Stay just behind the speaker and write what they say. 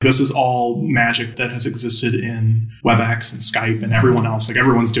This is all magic that has existed in WebEx and Skype and everyone else. Like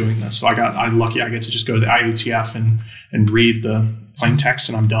everyone's doing this. So I'm lucky I get to just go to the IETF and read the plain text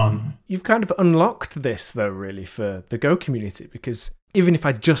and I'm done. You've kind of unlocked this though, really, for the Go community, because even if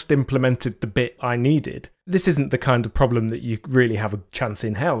I just implemented the bit I needed, this isn't the kind of problem that you really have a chance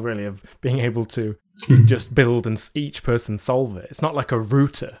in hell, really, of being able to just build and each person solve it. It's not like a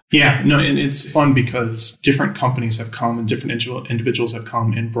router. Yeah, no, and it's fun because different companies have come and different individuals have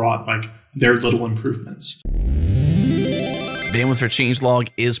come and brought like their little improvements. Bandwidth for Changelog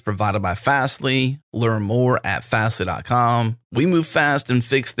is provided by Fastly. Learn more at fastly.com. We move fast and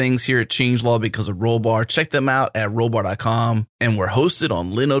fix things here at Changelog because of Rollbar. Check them out at rollbar.com. And we're hosted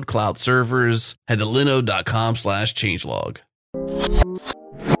on Linode Cloud servers. Head to linode.com/changelog.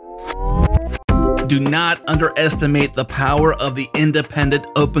 Do not underestimate the power of the independent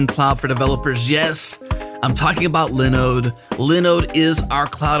open cloud for developers. Yes, I'm talking about Linode. Linode is our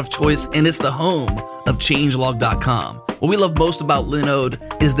cloud of choice, and it's the home of changelog.com. What we love most about Linode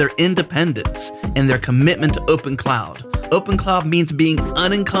is their independence and their commitment to open cloud. Open cloud means being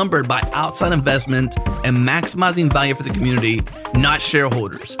unencumbered by outside investment and maximizing value for the community, not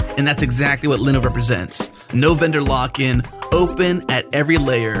shareholders. And that's exactly what Linode represents. No vendor lock-in, open at every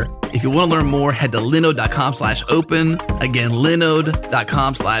layer. If you want to learn more, head to linode.com/open. Again,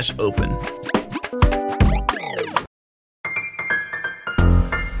 linode.com/open.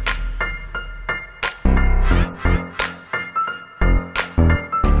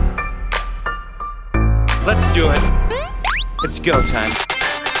 Let's do it. It's go time.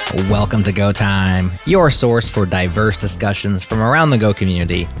 Welcome to Go Time, your source for diverse discussions from around the Go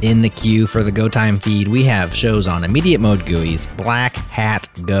community. In the queue for the Go Time feed, we have shows on immediate mode GUIs, Black Hat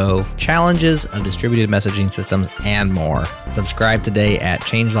Go, challenges of distributed messaging systems, and more. Subscribe today at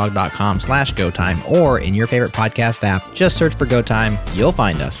changelog.com/GoTime or in your favorite podcast app. Just search for Go Time. You'll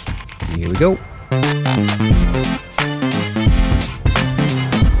find us. Here we go.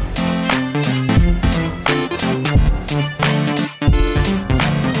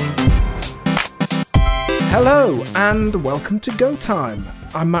 Hello and welcome to Go Time.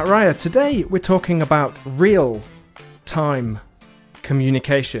 I'm Matt Ryer. Today we're talking about real-time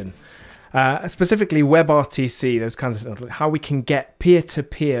communication, specifically WebRTC, those kinds of how we can get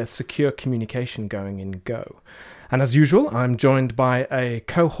peer-to-peer secure communication going in Go. And as usual, I'm joined by a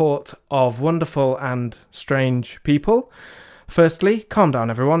cohort of wonderful and strange people. Firstly, calm down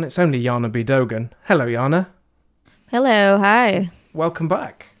everyone, it's only Jana B. Dogan. Hello Jana. Hello, hi. Welcome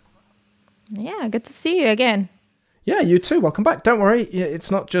back. Yeah, good to see you again. Yeah, you too. Welcome back. Don't worry, it's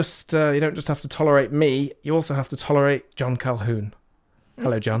not just, you don't just have to tolerate me, you also have to tolerate John Calhoun.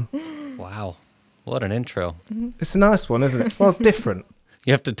 Hello, John. Wow, what an intro. It's a nice one, isn't it? Well, it's different.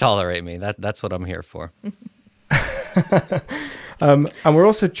 You have to tolerate me. That's what I'm here for. And we're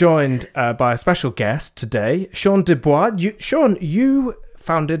also joined by a special guest today, Sean DuBois. Sean, you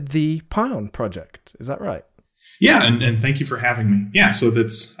founded the Pion project, is that right? Yeah, and thank you for having me. Yeah, so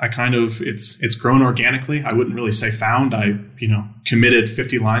it's grown organically. I wouldn't really say found. I, committed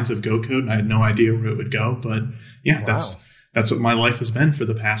 50 lines of Go code and I had no idea where it would go. But yeah, wow. That's what my life has been for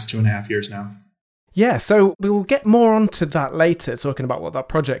the past 2.5 years now. Yeah, so we'll get more onto that later, talking about what that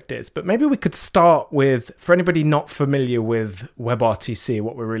project is. But maybe we could start with, for anybody not familiar with WebRTC,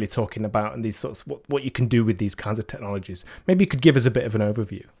 what we're really talking about and these sorts of what you can do with these kinds of technologies. Maybe you could give us a bit of an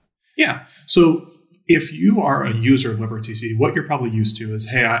overview. Yeah, so if you are a user of WebRTC, what you're probably used to is,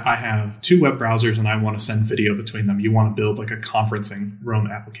 hey, I have 2 web browsers and I want to send video between them. You want to build like a conferencing room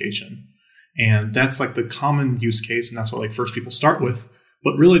application. And that's like the common use case. And that's what like first people start with.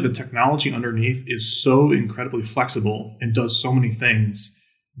 But really the technology underneath is so incredibly flexible and does so many things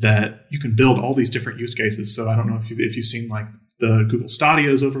that you can build all these different use cases. So I don't know if you've seen like the Google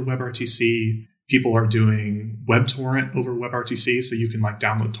Stadias over WebRTC. People are doing WebTorrent over WebRTC. So you can like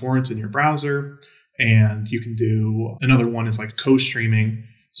download torrents in your browser. And you can do, another one is like co-streaming.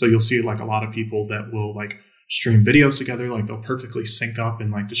 So you'll see like a lot of people that will like stream videos together, like they'll perfectly sync up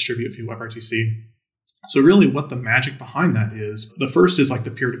and like distribute via WebRTC. So really what the magic behind that is, the first is like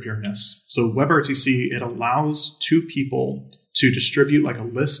the peer-to-peerness. So WebRTC, it allows 2 people to distribute like a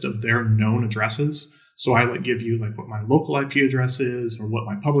list of their known addresses. So I like give you like what my local IP address is or what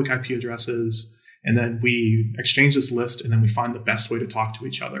my public IP address is. And then we exchange this list and then we find the best way to talk to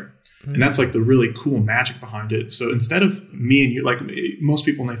each other. Mm-hmm. And that's like the really cool magic behind it. So instead of me and you, like most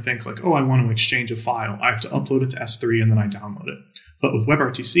people, when they think like, oh, I want to exchange a file, I have to upload it to S3 and then I download it. But with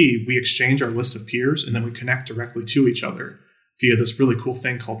WebRTC, we exchange our list of peers and then we connect directly to each other via this really cool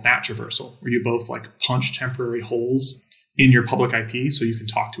thing called NAT traversal, where you both like punch temporary holes in your public IP so you can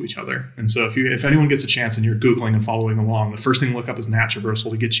talk to each other. And so if anyone gets a chance and you're Googling and following along, the first thing to look up is NAT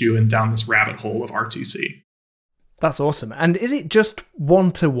traversal to get you in down this rabbit hole of RTC. That's awesome. And is it just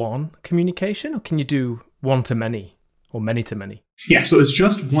one-to-one communication, or can you do one-to-many or many-to-many? Yeah, so it's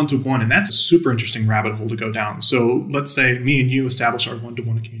just one-to-one, and that's a super interesting rabbit hole to go down. So let's say me and you establish our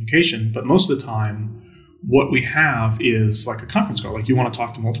one-to-one communication, but most of the time, what we have is like a conference call, like you want to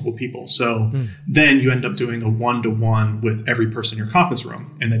talk to multiple people. So then you end up doing a one-to-one with every person in your conference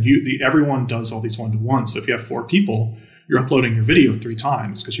room. And then everyone does all these one-to-ones. So if you have 4 people, you're uploading your video 3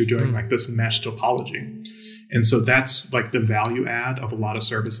 times because you're doing like this mesh topology. And so that's like the value add of a lot of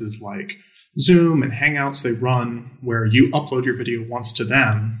services like Zoom and Hangouts. They run where you upload your video once to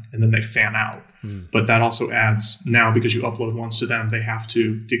them and then they fan out. But that also adds now, because you upload once to them, they have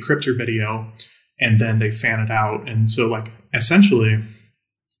to decrypt your video and then they fan it out. And so like essentially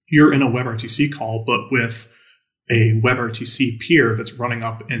you're in a WebRTC call, but with a WebRTC peer that's running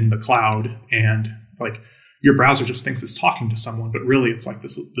up in the cloud, and like your browser just thinks it's talking to someone, but really it's like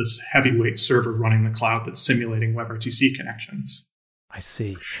this heavyweight server running the cloud that's simulating WebRTC connections. I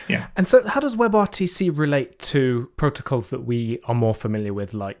see. Yeah. And so how does WebRTC relate to protocols that we are more familiar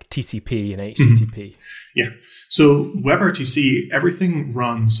with, like TCP and HTTP? Yeah. So WebRTC, everything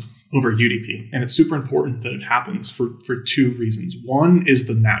runs over UDP, and it's super important that it happens for 2 reasons. One is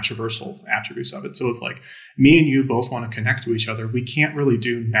the NAT traversal attributes of it. So if like me and you both want to connect to each other, we can't really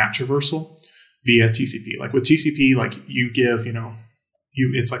do NAT traversal via TCP. Like with TCP, like you give,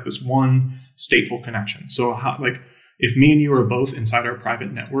 it's like this one stateful connection. So if me and you are both inside our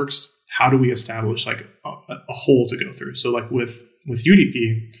private networks, how do we establish like a hole to go through? So like with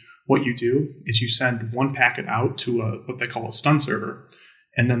UDP, what you do is you send one packet out to what they call a stun server.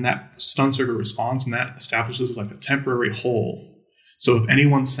 And then that stun server responds, and that establishes like a temporary hole. So if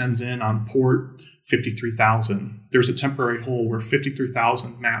anyone sends in on port 53,000, there's a temporary hole where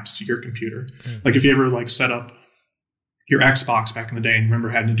 53,000 maps to your computer. Like if you ever like set up your Xbox back in the day and remember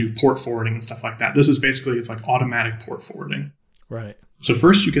having to do port forwarding and stuff like that, this is basically, it's like automatic port forwarding. Right. So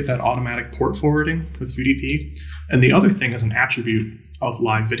first you get that automatic port forwarding with UDP. And the other thing is an attribute of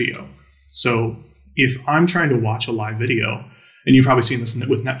live video. So if I'm trying to watch a live video, and you've probably seen this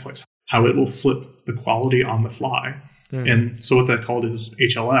with Netflix, how it will flip the quality on the fly. And so what that called is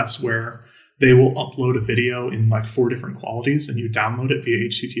HLS, where they will upload a video in like 4 different qualities and you download it via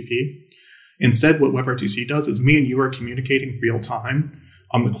HTTP. Instead, what WebRTC does is me and you are communicating real time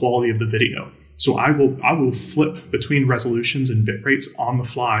on the quality of the video. So I will flip between resolutions and bit rates on the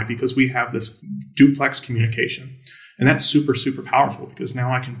fly because we have this duplex communication. And that's super, super powerful because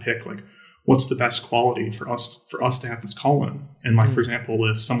now I can pick like, what's the best quality for us to have this call in? And like, for example,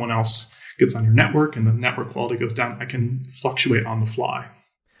 if someone else gets on your network and the network quality goes down, I can fluctuate on the fly.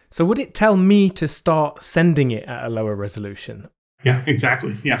 So would it tell me to start sending it at a lower resolution? Yeah,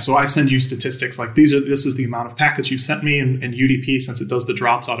 exactly. Yeah. So I send you statistics like this is the amount of packets you sent me, and UDP, since it does the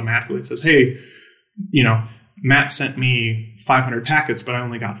drops automatically, it says, hey, Matt sent me 500 packets, but I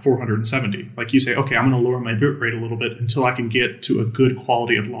only got 470. Like you say, okay, I'm going to lower my bit rate a little bit until I can get to a good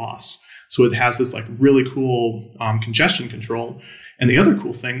quality of loss. So it has this like really cool congestion control. And the other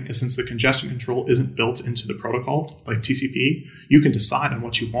cool thing is, since the congestion control isn't built into the protocol, like TCP, you can decide on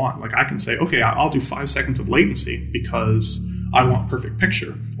what you want. Like I can say, okay, I'll do 5 seconds of latency because I want perfect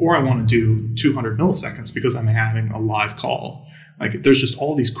picture, or I want to do 200 milliseconds because I'm having a live call. Like there's just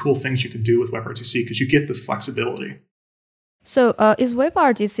all these cool things you can do with WebRTC because you get this flexibility. So is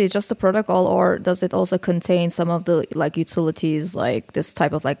WebRTC just a protocol, or does it also contain some of the like utilities, like this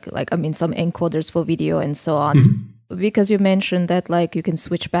type of like some encoders for video and so on? Because you mentioned that like you can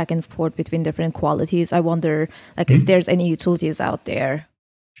switch back and forth between different qualities. I wonder like if there's any utilities out there.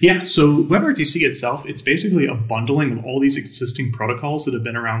 Yeah, so WebRTC itself, it's basically a bundling of all these existing protocols that have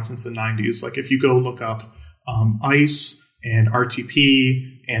been around since the 90s. Like if you go look up ICE and RTP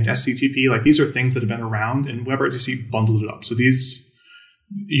and SCTP, like these are things that have been around, and WebRTC bundled it up. So these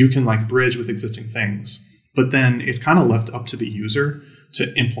you can like bridge with existing things, but then it's kind of left up to the user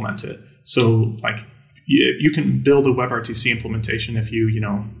to implement it. So like you can build a WebRTC implementation if you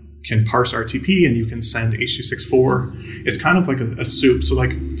can parse RTP and you can send H.264. It's kind of like a soup. So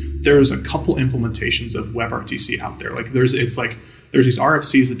like there's a couple implementations of WebRTC out there. Like there's these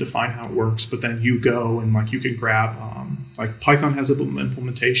RFCs that define how it works, but then you go and like you can grab like Python has an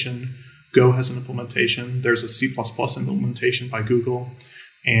implementation, Go has an implementation. There's a C++ implementation by Google,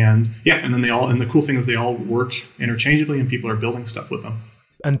 and then the cool thing is they all work interchangeably and people are building stuff with them.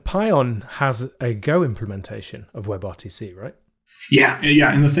 And Pion has a Go implementation of WebRTC, right? Yeah.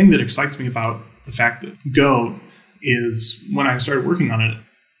 And the thing that excites me about the fact that Go is, when I started working on it,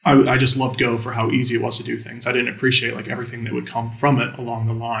 I just loved Go for how easy it was to do things. I didn't appreciate like everything that would come from it along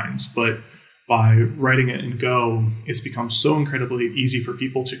the lines, but by writing it in Go, it's become so incredibly easy for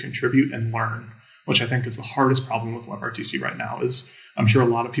people to contribute and learn, which I think is the hardest problem with WebRTC right now. Is I'm sure a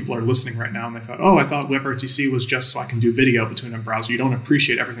lot of people are listening right now and they thought, oh, I thought WebRTC was just so I can do video between a browser. You don't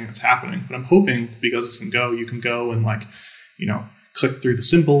appreciate everything that's happening. But I'm hoping because it's in Go, you can go and like, click through the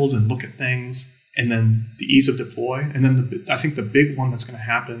symbols and look at things, and then the ease of deploy. And then I think the big one that's going to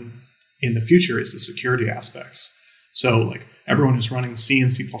happen in the future is the security aspects. So like everyone who's running C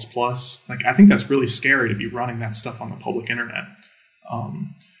and C++, like I think that's really scary to be running that stuff on the public internet.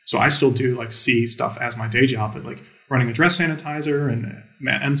 So I still do like C stuff as my day job, but like running address sanitizer and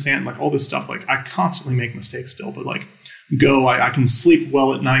MSAN, like all this stuff, like I constantly make mistakes still, but like Go, I can sleep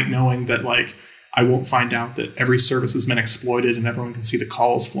well at night knowing that like I won't find out that every service has been exploited and everyone can see the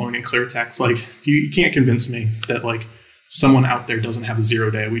calls flowing in clear text. Like you can't convince me that like someone out there doesn't have a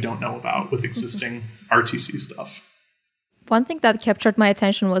 0 day we don't know about with existing RTC stuff. One thing that captured my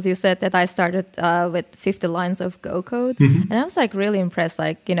attention was you said that I started with 50 lines of Go code. Mm-hmm. And I was like really impressed,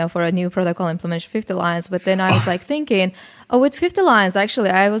 like, for a new protocol implementation, 50 lines. But then I was like thinking, with 50 lines, actually,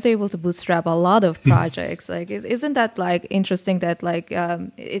 I was able to bootstrap a lot of projects. Like, isn't that like interesting that like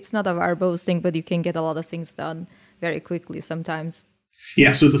it's not a verbose thing, but you can get a lot of things done very quickly sometimes?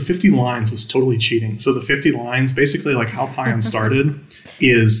 Yeah, so the 50 lines was totally cheating. So the 50 lines, basically like how Pion started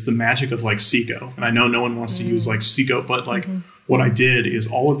is the magic of like CGO. And I know no one wants to use like CGO, but like what I did is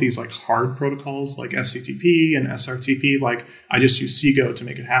all of these like hard protocols like SCTP and SRTP, like I just used CGO to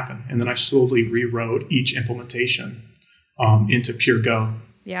make it happen. And then I slowly rewrote each implementation into pure Go.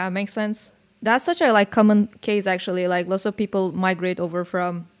 Yeah, it makes sense. That's such a like common case actually. Like lots of people migrate over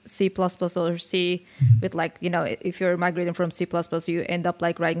from C++ or C with like, if you're migrating from C++, you end up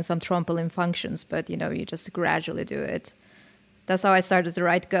like writing some trampoline functions, but you just gradually do it. That's how I started to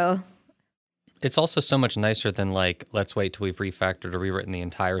write Go. It's also so much nicer than like, let's wait till we've refactored or rewritten the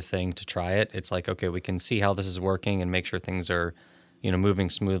entire thing to try it. It's like, okay, we can see how this is working and make sure things are, moving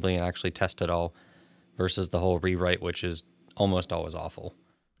smoothly and actually test it all versus the whole rewrite, which is almost always awful.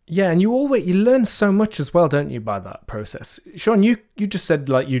 Yeah, and you learn so much as well, don't you, by that process? Sean, you just said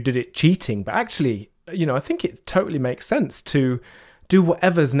like you did it cheating, but actually, I think it totally makes sense to do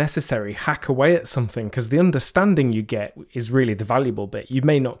whatever's necessary, hack away at something, because the understanding you get is really the valuable bit. You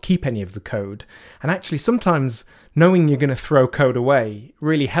may not keep any of the code, and actually sometimes knowing you're going to throw code away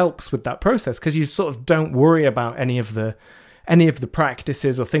really helps with that process, because you sort of don't worry about any of the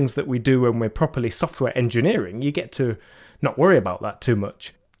practices or things that we do when we're properly software engineering. You get to not worry about that too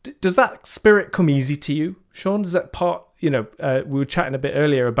much. Does that spirit come easy to you, Sean? Does that part, we were chatting a bit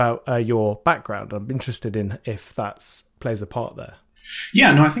earlier about your background. I'm interested in if that plays a part there.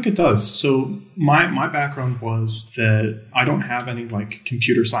 Yeah, no, I think it does. So my background was that I don't have any like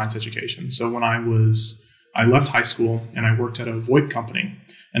computer science education. So when I left high school and I worked at a VoIP company,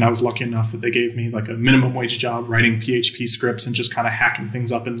 and I was lucky enough that they gave me like a minimum wage job writing PHP scripts and just kind of hacking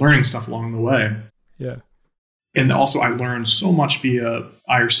things up and learning stuff along the way. Yeah. And also I learned so much via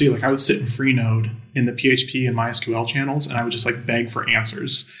IRC. Like I would sit in Freenode in the PHP and MySQL channels, and I would just like beg for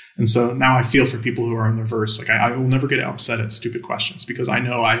answers. And so now I feel for people who are in the verse. Like I will never get upset at stupid questions because I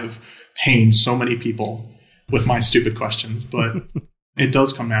know I have pained so many people with my stupid questions, but it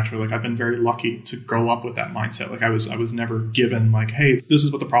does come naturally. Like I've been very lucky to grow up with that mindset. Like I was never given like, hey, this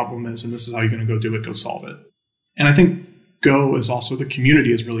is what the problem is and this is how you're going to go do it, go solve it. And I think Go is also, the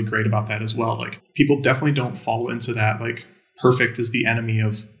community is really great about that as well. Like people definitely don't fall into that like perfect is the enemy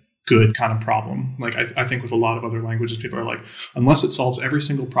of good kind of problem. Like I think with a lot of other languages, people are like, unless it solves every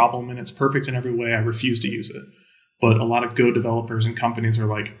single problem and it's perfect in every way, I refuse to use it. But a lot of Go developers and companies are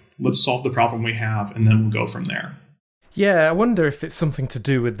like, let's solve the problem we have and then we'll go from there. Yeah, I wonder if it's something to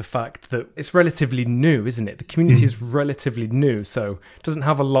do with the fact that it's relatively new, isn't it? The community is relatively new, so it doesn't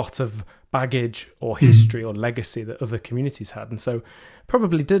have a lot of baggage or history or legacy that other communities had. And so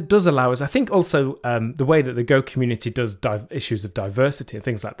probably does allow us, I think also the way that the Go community does issues of diversity and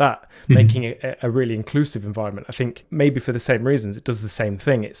things like that, making it a really inclusive environment. I think maybe for the same reasons, it does the same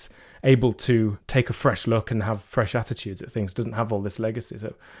thing. It's able to take a fresh look and have fresh attitudes at things, doesn't have all this legacy.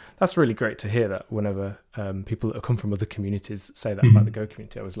 So that's really great to hear that whenever people that come from other communities say that about the Go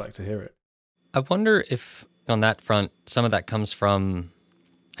community. I always like to hear it. I wonder if on that front, some of that comes from,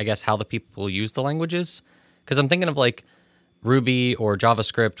 I guess, how the people use the languages. Because I'm thinking of like Ruby or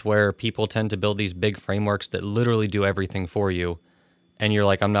JavaScript where people tend to build these big frameworks that literally do everything for you. And you're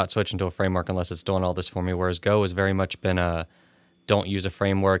like, I'm not switching to a framework unless it's doing all this for me. Whereas Go has very much been a, don't use a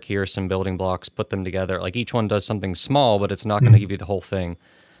framework, here's some building blocks, put them together. Like each one does something small, but it's not going to give you the whole thing.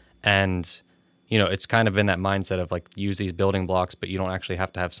 And, it's kind of in that mindset of like use these building blocks, but you don't actually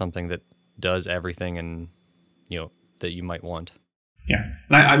have to have something that does everything and, that you might want. Yeah.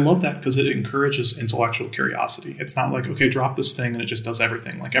 And I love that because it encourages intellectual curiosity. It's not like, okay, drop this thing and it just does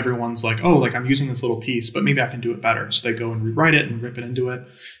everything. Like everyone's like, oh, like I'm using this little piece, but maybe I can do it better. So they go and rewrite it and rip it into it.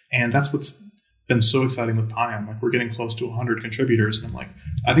 And that's what's been so exciting with Pion. Like we're getting close to 100 contributors. And I'm like,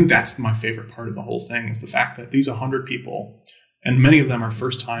 I think that's my favorite part of the whole thing is the fact that these 100 people, and many of them are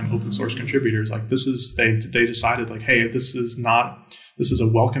first-time open source contributors. Like they decided like, hey, this is a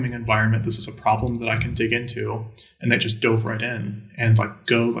welcoming environment. This is a problem that I can dig into. And they just dove right in and like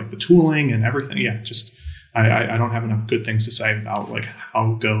Go, like the tooling and everything. Yeah, just I don't have enough good things to say about like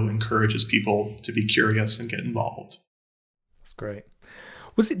how Go encourages people to be curious and get involved. That's great.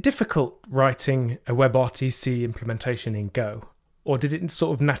 Was it difficult writing a WebRTC implementation in Go? Or did it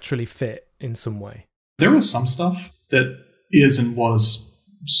sort of naturally fit in some way? There was some stuff that is and was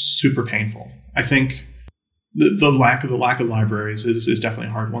super painful. I think the lack of libraries is definitely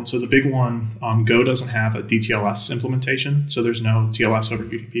a hard one. So the big one, Go doesn't have a DTLS implementation. So there's no TLS over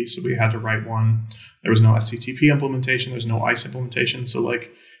UDP. So we had to write one. There was no SCTP implementation. There's no ICE implementation. So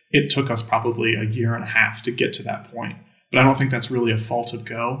like it took us probably a year and a half to get to that point. But I don't think that's really a fault of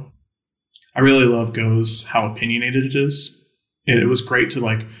Go. I really love Go's how opinionated it is. It was great to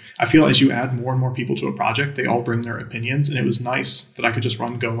like, I feel as you add more and more people to a project, they all bring their opinions. And it was nice that I could just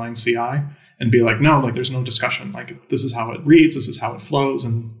run Golang CI and be like, no, like there's no discussion. Like this is how it reads, this is how it flows,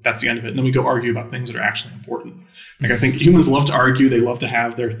 and that's the end of it. And then we go argue about things that are actually important. Like I think humans love to argue, they love to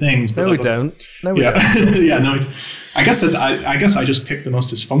have their things. But no, we don't. No, we don't. Yeah, no. I guess I just picked the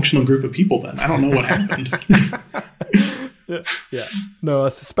most dysfunctional group of people. Then I don't know what happened. Yeah. No, I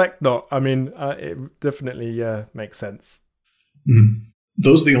suspect not. I mean, it definitely makes sense. Mm-hmm.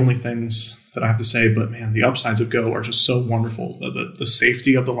 Those are the only things that I have to say, but man, the upsides of Go are just so wonderful. The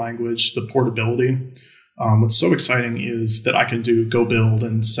safety of the language, the portability. What's so exciting is that I can do Go build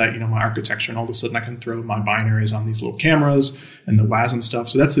and set, my architecture, and all of a sudden I can throw my binaries on these little cameras and the WASM stuff.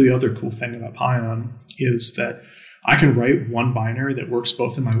 So that's the other cool thing about Pion is that I can write one binary that works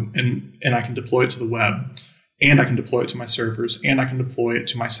both in and I can deploy it to the web, and I can deploy it to my servers, and I can deploy it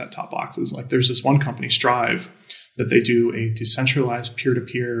to my set-top boxes. Like there's this one company, Strive, that they do a decentralized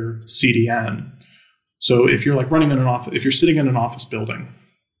peer-to-peer CDN. So if you're like running in an office, if you're sitting in an office building,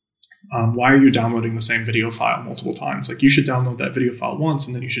 why are you downloading the same video file multiple times? Like you should download that video file once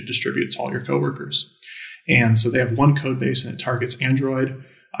and then you should distribute it to all your coworkers. And so they have one code base and it targets Android,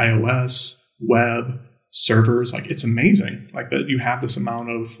 iOS, web, servers. Like it's amazing. Like that you have this amount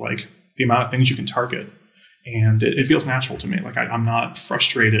of like the amount of things you can target. And it feels natural to me. Like I'm not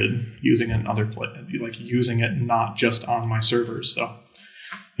frustrated using it in other like using it not just on my servers. So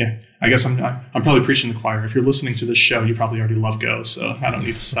yeah, I guess I'm probably preaching the choir. If you're listening to this show, you probably already love Go, so I don't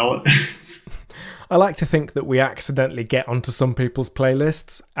need to sell it. I like to think that we accidentally get onto some people's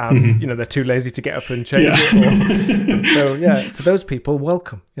playlists, and they're too lazy to get up and change it. So yeah, to those people,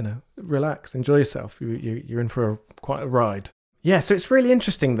 welcome. Relax, enjoy yourself. You're in for quite a ride. Yeah, so it's really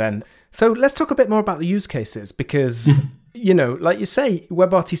interesting then. So let's talk a bit more about the use cases because, like you say,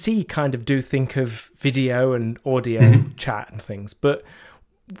 WebRTC kind of do think of video and audio chat and things, but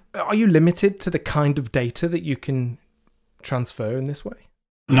are you limited to the kind of data that you can transfer in this way?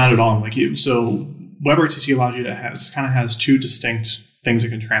 Not at all. So WebRTC allows you to has two distinct things it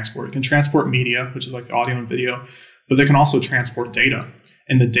can transport. It can transport media, which is like the audio and video, but they can also transport data.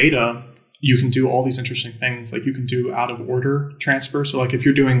 And the data, you can do all these interesting things. Like you can do out of order transfer. So like if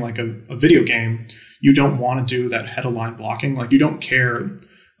you're doing like a video game, you don't want to do that head of line blocking. Like you don't care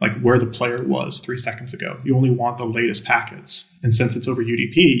like where the player was 3 seconds ago. You only want the latest packets. And since it's over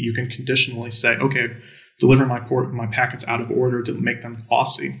UDP, you can conditionally say, okay, deliver my packets out of order to make them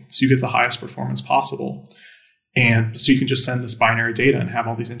glossy. So you get the highest performance possible. And so you can just send this binary data and have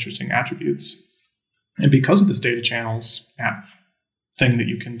all these interesting attributes. And because of this data channels app thing that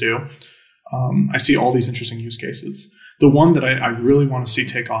you can do, I see all these interesting use cases. The one that I really want to see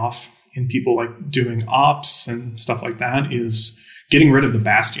take off in people like doing ops and stuff like that is getting rid of the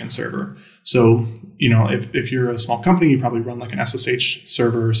Bastion server. So, if you're a small company, you probably run like an SSH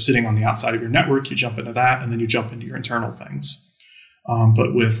server sitting on the outside of your network. You jump into that, and then you jump into your internal things.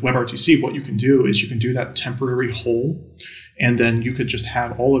 But with WebRTC, what you can do is you can do that temporary hole, and then you could just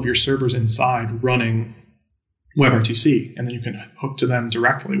have all of your servers inside running WebRTC, and then you can hook to them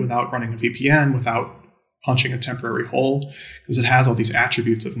directly without running a VPN, without punching a temporary hole, because it has all these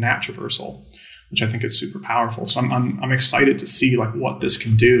attributes of NAT traversal, which I think is super powerful. So I'm excited to see like what this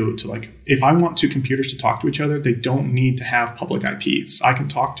can do to like, if I want two computers to talk to each other, they don't need to have public IPs. I can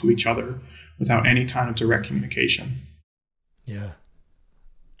talk to each other without any kind of direct communication. Yeah.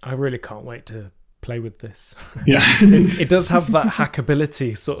 I really can't wait to play with this. Yeah. It does have that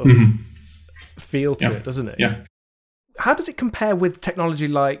hackability sort of feel to it, doesn't it? Yeah. How does it compare with technology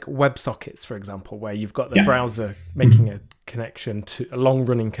like WebSockets, for example, where you've got the browser making a connection to a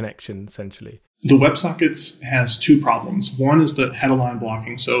long-running connection, essentially? The WebSockets has two problems. One is the head-align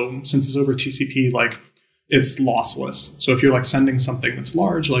blocking. So since it's over TCP, like it's lossless. So if you're like sending something that's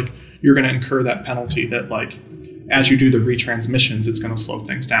large, like you're going to incur that penalty that like as you do the retransmissions, it's going to slow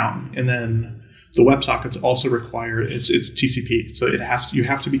things down. And then the WebSockets also require it's TCP. So you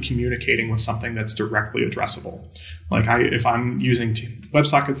have to be communicating with something that's directly addressable. Like if I'm using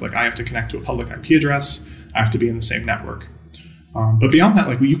WebSockets, like I have to connect to a public IP address. I have to be in the same network. But beyond that,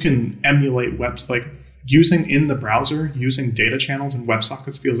 like you can emulate like using in the browser, using data channels and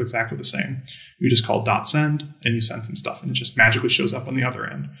WebSockets feels exactly the same. You just call .send and you send some stuff and it just magically shows up on the other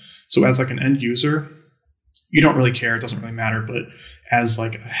end. So as like an end user, you don't really care. It doesn't really matter. But as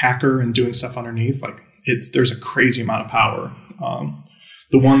like a hacker and doing stuff underneath, like there's a crazy amount of power.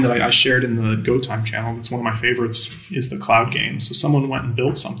 The one that I shared in the Go Time channel, that's one of my favorites, is the cloud game. So someone went and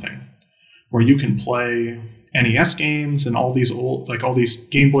built something where you can play NES games and all these all these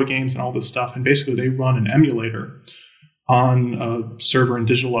Game Boy games and all this stuff. And basically they run an emulator on a server in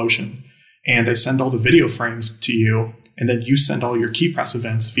DigitalOcean and they send all the video frames to you. And then you send all your key press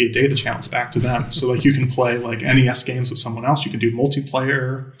events via data channels back to them. So like you can play like NES games with someone else. You can do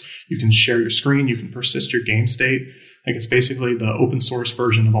multiplayer. You can share your screen. You can persist your game state. Like it's basically the open source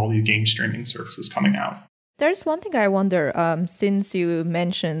version of all these game streaming services coming out. There's one thing I wonder, since you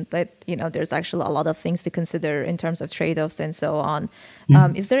mentioned that, there's actually a lot of things to consider in terms of trade-offs and so on.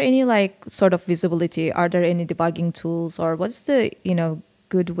 Is there any like sort of visibility? Are there any debugging tools or what's the,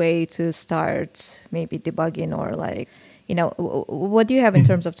 good way to start maybe debugging or like, what do you have in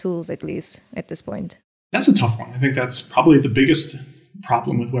terms of tools, at least at this point? That's a tough one. I think that's probably the biggest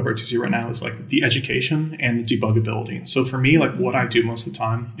problem with WebRTC right now is like the education and the debuggability. So for me, like what I do most of the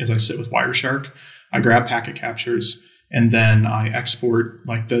time is I sit with Wireshark, I grab packet captures, and then I export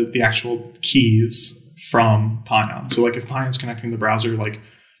like the actual keys from Pion. So like if Pion's connecting the browser, like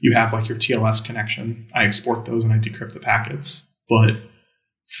you have like your TLS connection, I export those and I decrypt the packets. But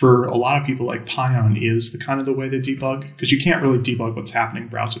for a lot of people, like Pion is the kind of the way they debug, because you can't really debug what's happening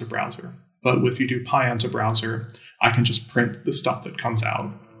browser to browser. But if you do Pion to browser, I can just print the stuff that comes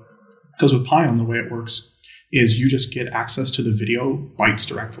out. Because with Pion, the way it works is you just get access to the video bytes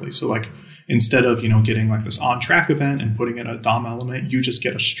directly. So like instead of, getting like this on track event and putting in a DOM element, you just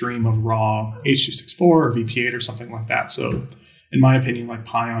get a stream of raw H.264 or VP8 or something like that. So in my opinion, like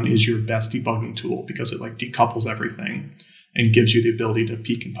Pion is your best debugging tool because it like decouples everything and gives you the ability to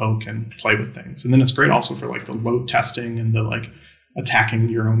peek and poke and play with things. And then it's great also for like the load testing and the like attacking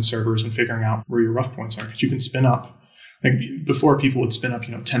your own servers and figuring out where your rough points are. Because you can spin up, like before people would spin up,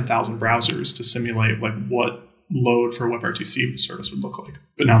 10,000 browsers to simulate like what load for a WebRTC service would look like.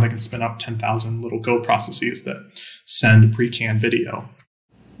 But now they can spin up 10,000 little Go processes that send pre-canned video.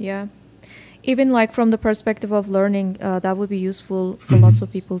 Yeah. Even like from the perspective of learning, that would be useful for lots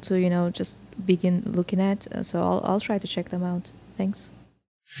of people to, just begin looking at. So I'll try to check them out. Thanks.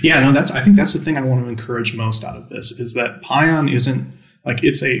 Yeah, no, I think that's the thing I want to encourage most out of this is that Pion isn't like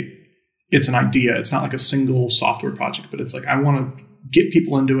it's an idea. It's not like a single software project, but it's like I want to get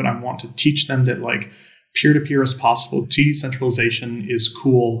people into it. I want to teach them that like peer-to-peer is possible. Decentralization is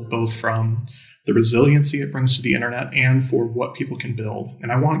cool, both from the resiliency it brings to the internet and for what people can build.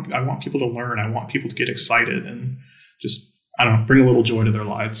 And I want people to learn. I want people to get excited and just, bring a little joy to their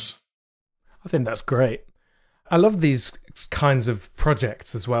lives. I think that's great. I love these kinds of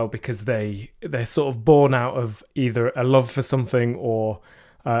projects as well because they're sort of born out of either a love for something or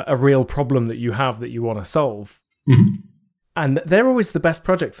a real problem that you have that you want to solve. Mm-hmm. And they're always the best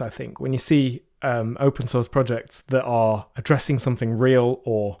projects, I think, when you see open source projects that are addressing something real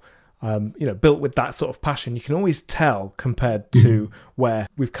or built with that sort of passion. You can always tell compared to where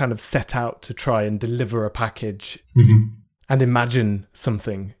we've kind of set out to try and deliver a package and imagine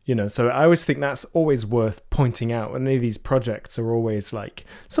something, So I always think that's always worth pointing out. And these projects are always like,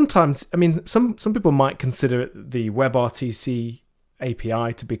 sometimes, some people might consider the WebRTC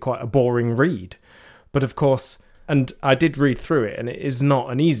API to be quite a boring read. But of course, and I did read through it, and it is not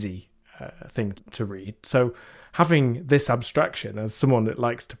an easy thing to read. So having this abstraction as someone that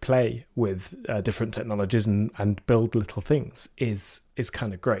likes to play with different technologies and build little things is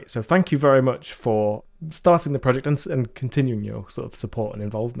kind of great. So thank you very much for starting the project and continuing your sort of support and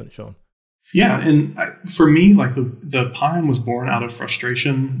involvement, Sean. Yeah, and for me, like the Pion was born out of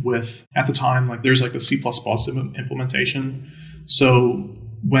frustration with, at the time, like there's like the C++ implementation. So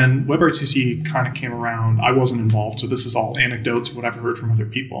when WebRTC kind of came around, I wasn't involved, so this is all anecdotes, what I've heard from other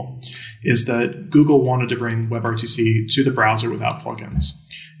people, is that Google wanted to bring WebRTC to the browser without plugins.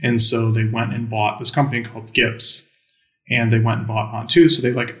 And so they went and bought this company called Gips, and they went and bought On2. So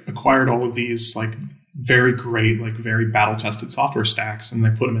they acquired all of these very great, very battle-tested software stacks, and they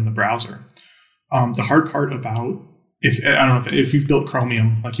put them in the browser. The hard part about I don't know if you've built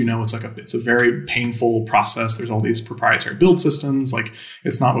Chromium, it's a very painful process. There's all these proprietary build systems.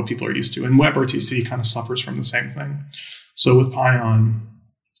 It's not what people are used to. And WebRTC kind of suffers from the same thing. So with Pion,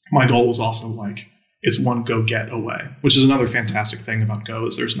 my goal was also it's one go get away, which is another fantastic thing about Go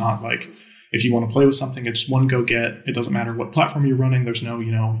is there's not if you want to play with something, it's one go get. It doesn't matter what platform you're running. There's no,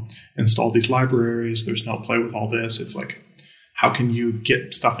 install these libraries. There's no play with all this. It's how can you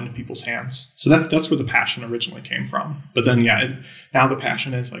get stuff into people's hands? So that's where the passion originally came from. But then, now the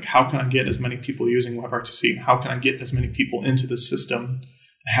passion is how can I get as many people using WebRTC? How can I get as many people into the system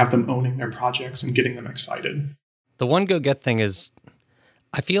and have them owning their projects and getting them excited? The one go get thing is,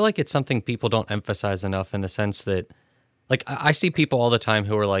 I feel like it's something people don't emphasize enough in the sense that, I see people all the time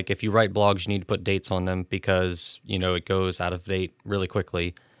who are if you write blogs, you need to put dates on them because, it goes out of date really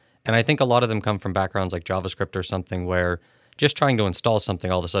quickly. And I think a lot of them come from backgrounds like JavaScript or something where just trying to install something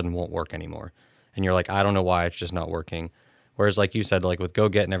all of a sudden won't work anymore. And you're I don't know why, it's just not working. Whereas like you said, with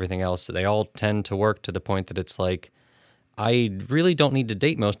GoGet and everything else, they all tend to work to the point that it's I really don't need to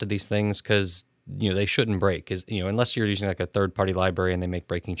date most of these things because, they shouldn't break. Unless you're using a third-party library and they make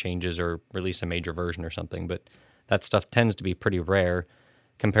breaking changes or release a major version or something. But that stuff tends to be pretty rare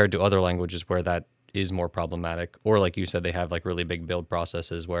compared to other languages where that is more problematic. Or like you said, they have really big build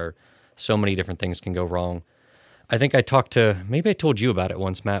processes where so many different things can go wrong. I think I told you about it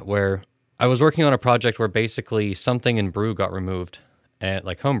once, Matt, where I was working on a project where basically something in Brew got removed, at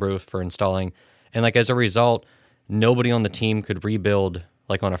Homebrew for installing. And as a result, nobody on the team could rebuild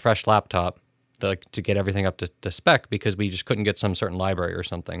on a fresh laptop to get everything up to spec because we just couldn't get some certain library or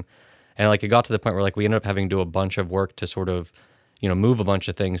something. And it got to the point where we ended up having to do a bunch of work to sort of, move a bunch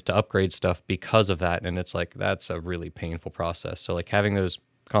of things to upgrade stuff because of that. And it's that's a really painful process. So having those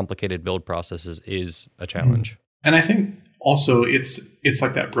complicated build processes is a challenge. And I think also it's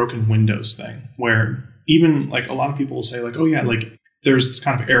that broken Windows thing where even a lot of people will say oh yeah, there's this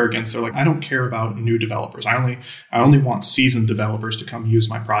kind of arrogance. They're I don't care about new developers. I only want seasoned developers to come use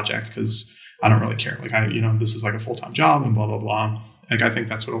my project because I don't really care. This is a full-time job and blah, blah, blah. I think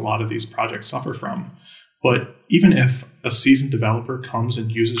that's what a lot of these projects suffer from. But even if a seasoned developer comes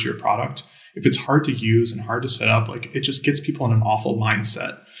and uses your product, if it's hard to use and hard to set up, it just gets people in an awful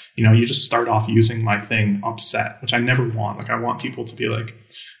mindset. You just start off using my thing upset, which I never want. I want people to be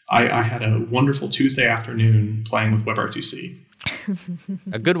I had a wonderful Tuesday afternoon playing with WebRTC.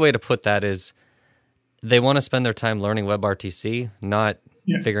 A good way to put that is they want to spend their time learning WebRTC, not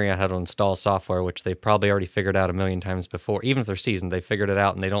figuring out how to install software, which they've probably already figured out a million times before. Even if they're seasoned, they figured it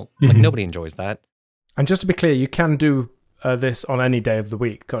out and they don't, nobody enjoys that. And just to be clear, you can do this on any day of the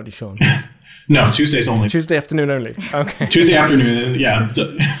week, can't you, Sean? No, Tuesdays only. Tuesday afternoon only. Okay. Tuesday afternoon, yeah.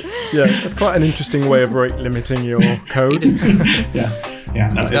 Yeah, that's quite an interesting way of rate limiting your code.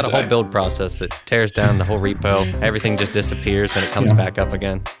 Yeah. No, it's got a whole build process that tears down the whole repo. Everything just disappears, then it comes back up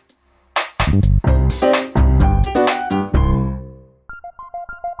again.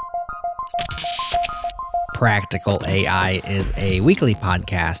 Practical AI is a weekly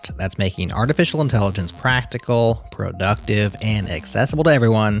podcast that's making artificial intelligence practical, productive, and accessible to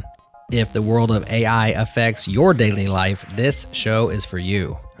everyone. If the world of AI affects your daily life, this show is for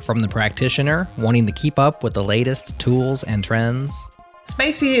you. From the practitioner wanting to keep up with the latest tools and trends.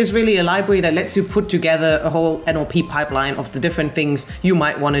 SpaCy is really a library that lets you put together a whole NLP pipeline of the different things you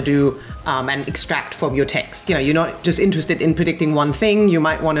might want to do and extract from your text. You're not just interested in predicting one thing. You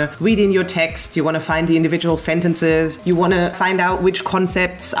might want to read in your text. You want to find the individual sentences. You want to find out which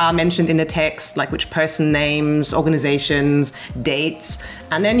concepts are mentioned in the text, like which person names, organizations, dates.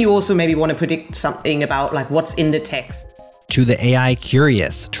 And then you also maybe want to predict something about what's in the text. To the AI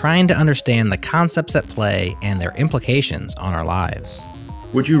curious, trying to understand the concepts at play and their implications on our lives.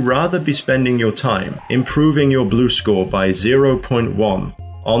 Would you rather be spending your time improving your Blue score by 0.1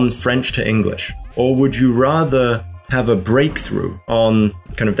 on French to English? Or would you rather have a breakthrough on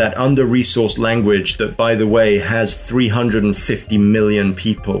kind of that under-resourced language that, by the way, has 350 million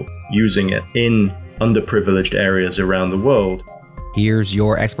people using it in underprivileged areas around the world? Here's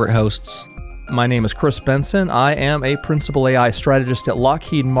your expert hosts. My name is Chris Benson. I am a principal AI strategist at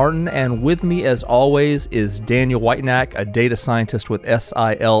Lockheed Martin, and with me, as always, is Daniel Whitenack, a data scientist with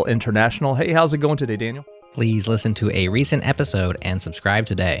SIL International. Hey, how's it going today, Daniel? Please listen to a recent episode and subscribe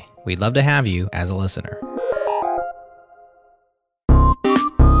today. We'd love to have you as a listener.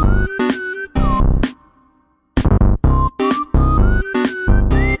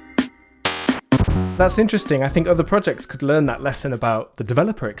 that's interesting. I think other projects could learn that lesson about the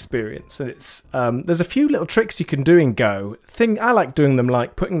developer experience. And it's there's a few little tricks you can do in Go. I like doing them,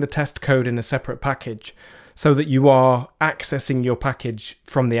 like putting the test code in a separate package so that you are accessing your package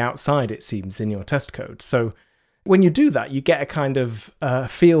from the outside, it seems, in your test code. So when you do that, you get a kind of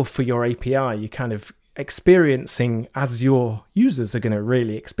feel for your API. You kind of experiencing as your users are going to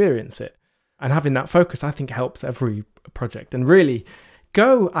really experience it. And having that focus, I think, helps every project. And really,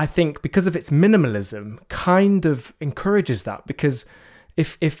 Go, I think, because of its minimalism, kind of encourages that. Because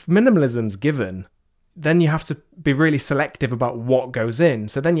if minimalism's given, then you have to be really selective about what goes in.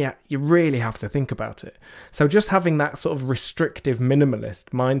 So then you really have to think about it. So just having that sort of restrictive minimalist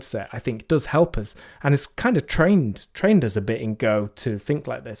mindset, I think, does help us. And it's kind of trained us a bit in Go to think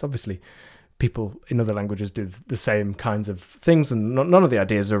like this. Obviously, people in other languages do the same kinds of things, and none of the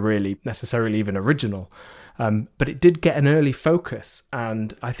ideas are really necessarily even original. But it did get an early focus,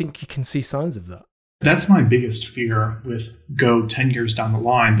 and I think you can see signs of that. That's my biggest fear with Go 10 years down the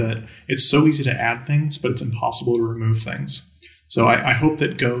line, that it's so easy to add things, but it's impossible to remove things. So I hope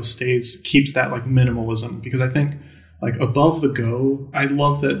that Go keeps that like minimalism, because I think like above the Go, I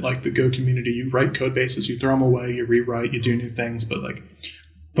love that like the Go community, you write code bases, you throw them away, you rewrite, you do new things, but like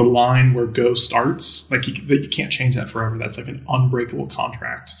the line where Go starts, like you can't change that forever. That's like an unbreakable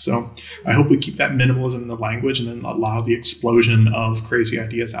contract. So I hope we keep that minimalism in the language and then allow the explosion of crazy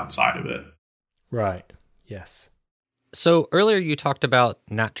ideas outside of it. Right. Yes. So earlier you talked about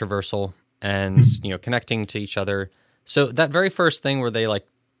NAT traversal and connecting to each other. So that very first thing where they like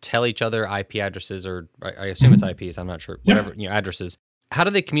tell each other IP addresses, or I assume it's IPs, I'm not sure, whatever, addresses. How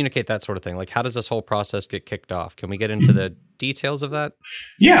do they communicate that sort of thing? Like, how does this whole process get kicked off? Can we get into the details of that?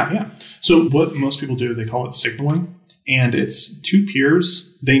 Yeah. So what most people do, they call it signaling, and it's two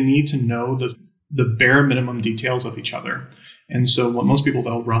peers. They need to know the bare minimum details of each other. And so what most people,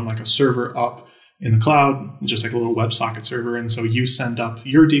 they'll run like a server up in the cloud, just like a little WebSocket server. And so you send up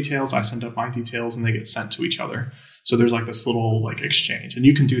your details, I send up my details, and they get sent to each other. So there's like this little like exchange, and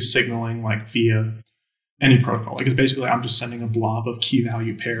you can do signaling like via any protocol. Like it's basically, I'm just sending a blob of key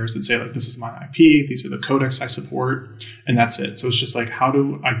value pairs that say like, this is my IP, these are the codecs I support, and that's it. So it's just like, how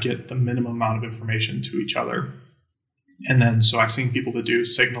do I get the minimum amount of information to each other? And then, so I've seen people that do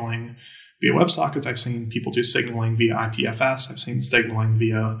signaling via WebSockets. I've seen people do signaling via IPFS. I've seen signaling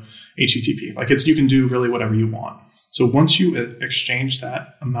via HTTP. Like you can do really whatever you want. So once you exchange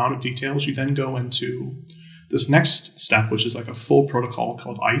that amount of details, you then go into this next step, which is like a full protocol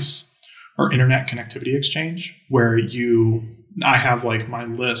called ICE, or Internet Connectivity Exchange, where I have like my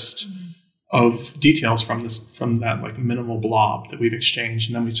list of details from that like minimal blob that we've exchanged,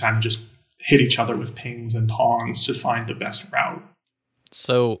 and then we kind of just hit each other with pings and pongs to find the best route.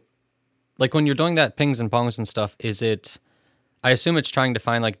 So, like when you're doing that pings and pongs and stuff, I assume it's trying to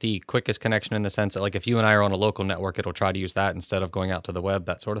find like the quickest connection in the sense that like if you and I are on a local network, it'll try to use that instead of going out to the web,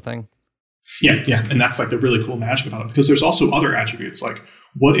 that sort of thing? Yeah. And that's like the really cool magic about it, because there's also other attributes. Like,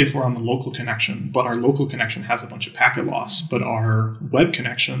 what if we're on the local connection, but our local connection has a bunch of packet loss, but our web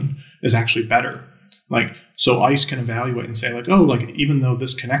connection is actually better? Like, so ICE can evaluate and say like, oh, like even though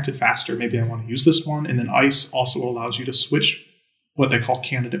this connected faster, maybe I want to use this one. And then ICE also allows you to switch what they call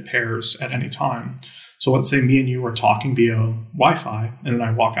candidate pairs at any time. So let's say me and you are talking via Wi-Fi, and then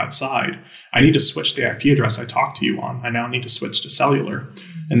I walk outside. I need to switch the IP address I talked to you on. I now need to switch to cellular.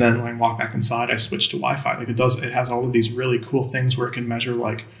 And then when I walk back inside, I switch to Wi-Fi. Like it has all of these really cool things where it can measure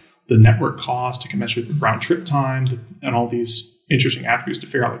like the network cost, it can measure the round trip time, and all these interesting attributes to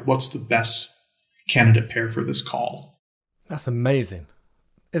figure out like what's the best candidate pair for this call. That's amazing,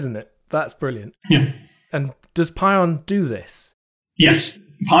 isn't it? That's brilliant. Yeah. And does Pion do this? Yes.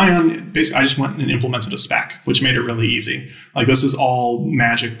 Pion, basically, I just went and implemented a spec, which made it really easy. Like this is all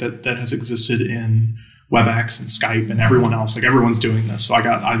magic that has existed in WebEx and Skype and everyone else. Like everyone's doing this. So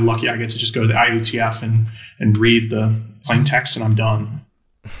I'm lucky I get to just go to the IETF and read the plain text, and I'm done.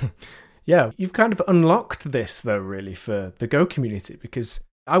 Yeah, you've kind of unlocked this though, really, for the Go community, because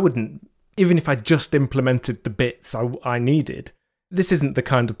I wouldn't, even if I just implemented the bits I needed, this isn't the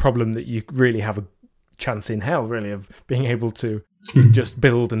kind of problem that you really have a chance in hell, really, of being able to just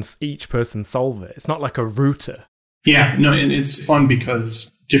build and each person solve it. It's not like a router. Yeah, no, and it's fun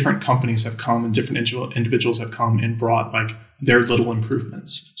because different companies have come and different individuals have come and brought like their little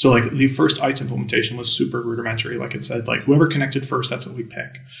improvements. So like the first ICE implementation was super rudimentary. Like it said, like whoever connected first, that's what we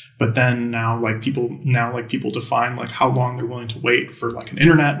pick. But then now people define like how long they're willing to wait for like an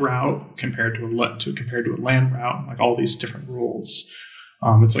internet route compared to a LAN route, like all these different rules.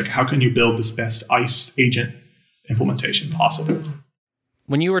 It's like, how can you build this best ICE agent implementation possible?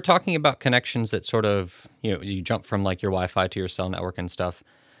 When you were talking about connections that sort of, you jump from like your Wi-Fi to your cell network and stuff.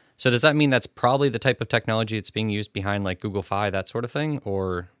 So does that mean that's probably the type of technology that's being used behind like Google Fi, that sort of thing?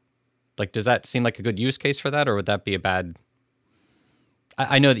 Or like, does that seem like a good use case for that? Or would that be a bad...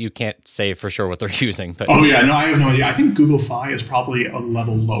 I know that you can't say for sure what they're using, but... Oh yeah, no, I have no idea. I think Google Fi is probably a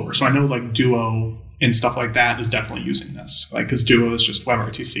level lower. So I know like Duo and stuff like that is definitely using this. Like, because Duo is just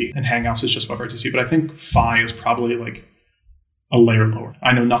WebRTC and Hangouts is just WebRTC. But I think Fi is probably like a layer lower.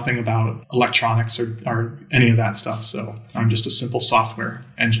 I know nothing about electronics or any of that stuff. So I'm just a simple software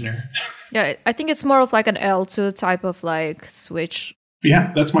engineer. Yeah, I think it's more of like an L2 type of like switch.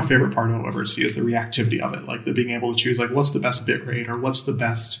 Yeah, that's my favorite part of WebRTC is the reactivity of it. Like the being able to choose like what's the best bit rate or what's the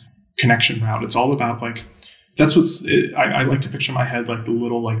best connection route. It's all about like, that's I like to picture in my head like the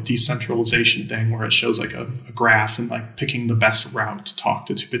little like decentralization thing where it shows like a graph and like picking the best route to talk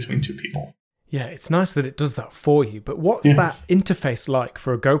to between two people. Yeah, it's nice that it does that for you. But what's that interface like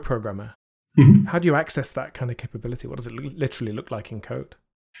for a Go programmer? Mm-hmm. How do you access that kind of capability? What does it literally look like in code?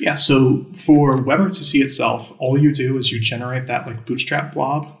 Yeah, so for WebRTC itself, all you do is you generate that like bootstrap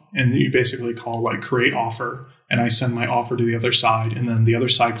blob, and you basically call like create offer, and I send my offer to the other side, and then the other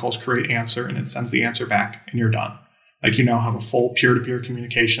side calls create answer, and it sends the answer back, and you're done. Like you now have a full peer-to-peer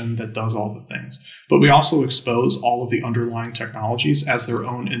communication that does all the things. But we also expose all of the underlying technologies as their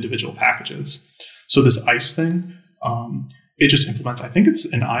own individual packages. So this ICE thing, it just implements, I think it's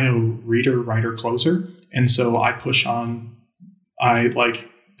an IO reader, writer, closer. And so I push on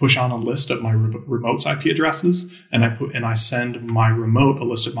a list of my remote's IP addresses, and I send my remote a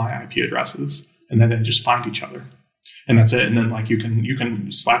list of my IP addresses, and then they just find each other, and that's it. And then like you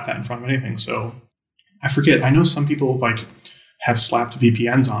can slap that in front of anything. So I forget. I know some people like have slapped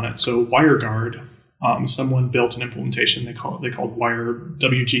VPNs on it. So WireGuard, someone built an implementation they called Wire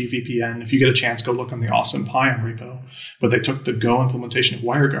WG VPN. If you get a chance, go look on the awesome Pion repo. But they took the Go implementation of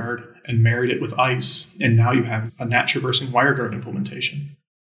WireGuard and married it with ICE, and now you have a NAT traversing WireGuard implementation.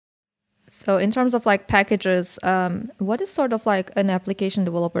 So in terms of like packages, what is sort of like an application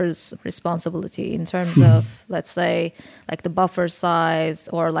developer's responsibility in terms of, let's say, like the buffer size,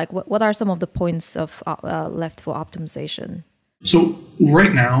 or like what are some of the points of left for optimization? So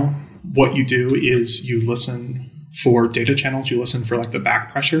right now, what you do is you listen for data channels. You listen for like the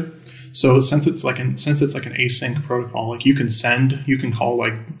back pressure. So since it's like an async protocol, like you can call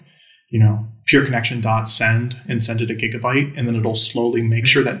like, pure connection dot send and send it a gigabyte, and then it'll slowly make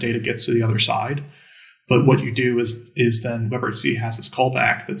sure that data gets to the other side. But what you do is then WebRTC has this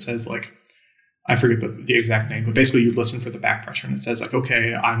callback that says like, I forget the exact name, but basically you listen for the back pressure, and it says like,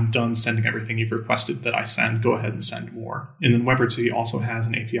 okay, I'm done sending everything you've requested that I send. Go ahead and send more. And then WebRTC also has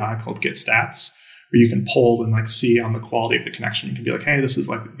an API called GetStats, where you can pull and like see on the quality of the connection. You can be like, hey, this is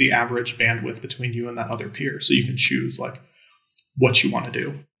like the average bandwidth between you and that other peer. So you can choose like what you want to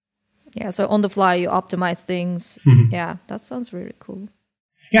do. Yeah, so on the fly, you optimize things. Mm-hmm. Yeah, that sounds really cool.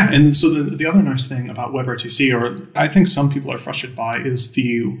 Yeah, and so the other nice thing about WebRTC, or I think some people are frustrated by, is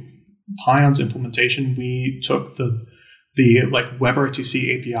the Pion's implementation. We took the like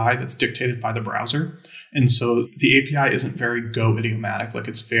WebRTC API that's dictated by the browser, and so the API isn't very Go idiomatic. Like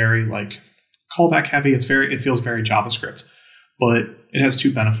it's very like callback heavy. It feels very JavaScript, but it has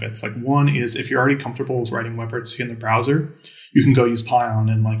two benefits. Like one is if you're already comfortable with writing WebRTC in the browser, you can go use Pion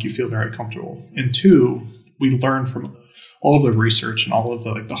and like you feel very comfortable. And two, we learned from all of the research and all of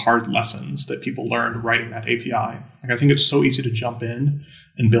the hard lessons that people learned writing that API. Like I think it's so easy to jump in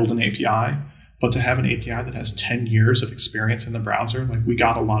and build an API, but to have an API that has 10 years of experience in the browser, like we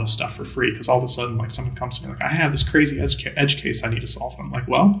got a lot of stuff for free because all of a sudden like someone comes to me like, I have this crazy edge case I need to solve. And I'm like,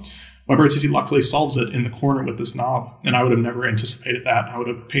 well, WebRTC luckily solves it in the corner with this knob. And I would have never anticipated that. I would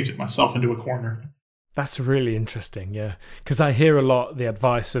have painted myself into a corner. That's really interesting, yeah. Because I hear a lot the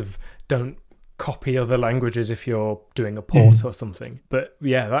advice of don't copy other languages if you're doing a port or something. But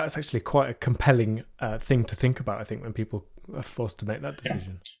yeah, that's actually quite a compelling thing to think about, I think, when people are forced to make that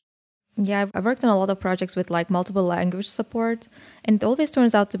decision. Yeah, I've worked on a lot of projects with like multiple language support, and it always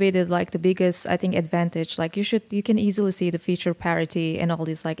turns out to be the biggest, I think, advantage. Like you can easily see the feature parity and all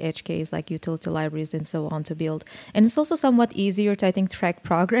these like edge case, like utility libraries and so on to build. And it's also somewhat easier to, I think, track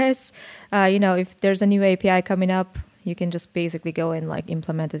progress. If there's a new API coming up, you can just basically go and like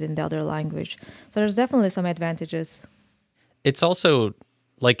implement it in the other language. So there's definitely some advantages. It's also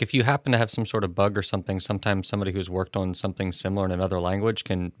like if you happen to have some sort of bug or something, sometimes somebody who's worked on something similar in another language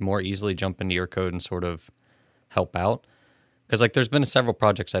can more easily jump into your code and sort of help out. Because like there's been several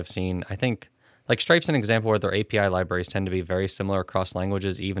projects I've seen. I think like Stripe's an example where their API libraries tend to be very similar across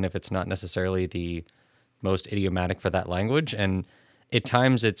languages, even if it's not necessarily the most idiomatic for that language. And at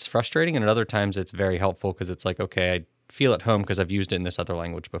times it's frustrating, and at other times it's very helpful because it's like, okay, I feel at home because I've used it in this other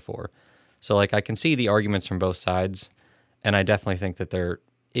language before. So like I can see the arguments from both sides, and I definitely think that they're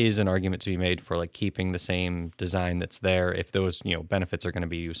is an argument to be made for like keeping the same design that's there if those, benefits are going to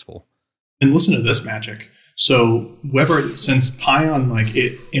be useful. And listen to this magic. So since Pion, like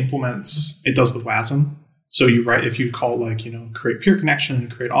it does the WASM. So you write, if you call create peer connection,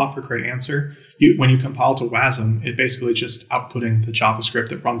 create offer, create answer, when you compile to WASM, it basically just outputting the JavaScript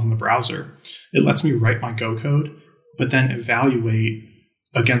that runs in the browser. It lets me write my Go code, but then evaluate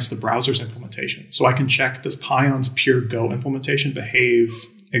against the browser's implementation. So I can check, does Pion's pure Go implementation behave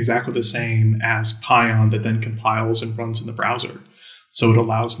exactly the same as Pion that then compiles and runs in the browser? So it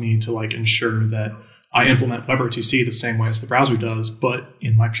allows me to ensure that I implement WebRTC the same way as the browser does, but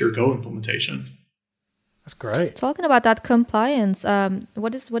in my pure Go implementation. That's great. Talking about that compliance,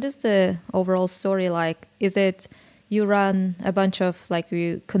 what is the overall story like? Is it you run a bunch of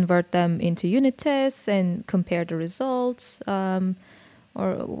you convert them into unit tests and compare the results, or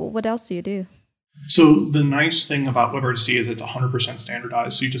what else do you do? So the nice thing about WebRTC is it's 100%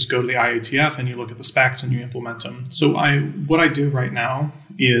 standardized. So you just go to the IATF and you look at the specs and you implement them. So what I do right now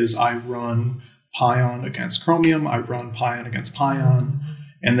is I run Pion against Chromium, I run Pion against Pion,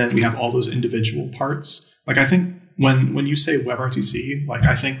 and then we have all those individual parts. I think when you say WebRTC,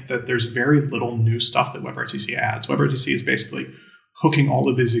 I think that there's very little new stuff that WebRTC adds. WebRTC is basically hooking all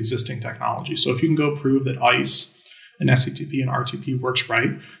of these existing technologies. So if you can go prove that ICE and SCTP and RTP works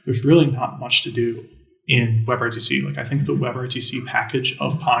right, there's really not much to do in WebRTC. I think the WebRTC package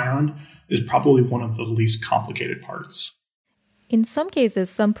of Pion is probably one of the least complicated parts. In some cases,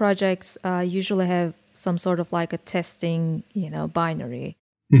 some projects usually have some sort of a testing, binary,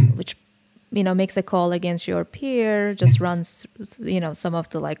 which makes a call against your peer, just runs, some of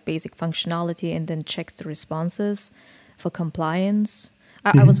the basic functionality and then checks the responses for compliance.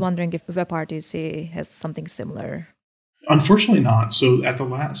 I was wondering if WebRTC has something similar. Unfortunately not. So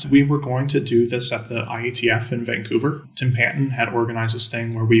we were going to do this at the IATF in Vancouver. Tim Panton had organized this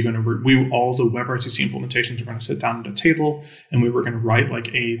thing where all the WebRTC implementations were going to sit down at a table and we were going to write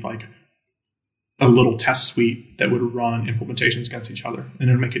a little test suite that would run implementations against each other. And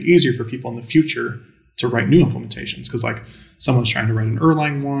it would make it easier for people in the future to write new implementations. Because someone's trying to write an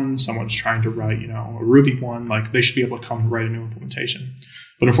Erlang one, someone's trying to write, a Ruby one, they should be able to come and write a new implementation.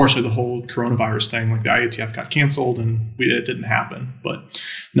 But unfortunately, the whole coronavirus thing, the IATF got canceled and it didn't happen. But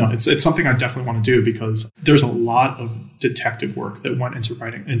no, it's something I definitely want to do because there's a lot of detective work that went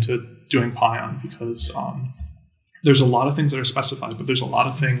into doing Pion because there's a lot of things that are specified, but there's a lot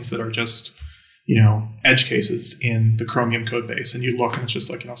of things that are just edge cases in the Chromium code base. And you look and it's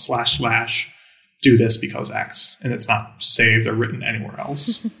just / do this because X, and it's not saved or written anywhere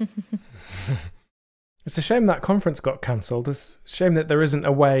else. It's a shame that conference got cancelled. It's a shame that there isn't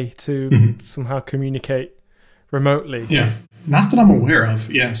a way to somehow communicate remotely. Yeah. Not that I'm aware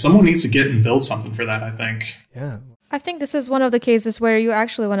of. Yeah. Someone needs to get and build something for that, I think. Yeah. I think this is one of the cases where you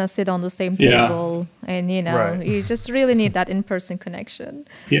actually want to sit on the same table and, Right. You just really need that in-person connection.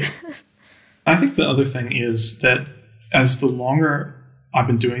 Yeah. I think the other thing is that as the longer I've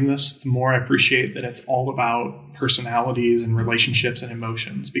been doing this, the more I appreciate that it's all about personalities and relationships and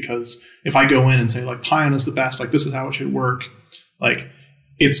emotions. Because if I go in and say Pion is the best, this is how it should work,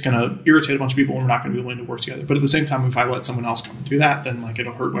 it's going to irritate a bunch of people and we're not going to be willing to work together. But at the same time, if I let someone else come and do that, then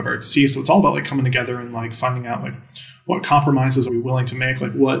it'll hurt WebRTC. So it's all about coming together and finding out what compromises are we willing to make?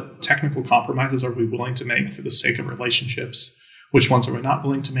 What technical compromises are we willing to make for the sake of relationships? Which ones are we not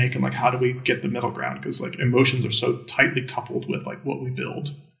willing to make? And how do we get the middle ground? Because emotions are so tightly coupled with what we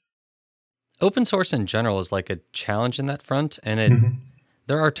build. Open source in general is a challenge in that front. And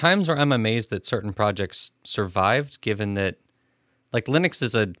there are times where I'm amazed that certain projects survived, given that Linux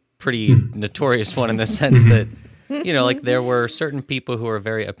is a pretty notorious one in the sense that, there were certain people who are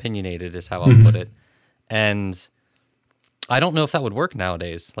very opinionated is how I'll put it. And I don't know if that would work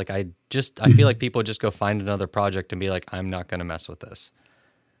nowadays. I feel like people just go find another project and be I'm not going to mess with this,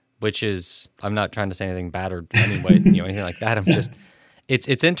 which is, I'm not trying to say anything bad or anyway, anything like that. I'm just,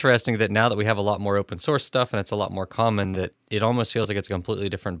 it's interesting that now that we have a lot more open source stuff and it's a lot more common, that it almost feels like it's a completely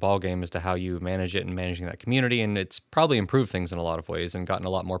different ballgame as to how you manage it and managing that community. And it's probably improved things in a lot of ways and gotten a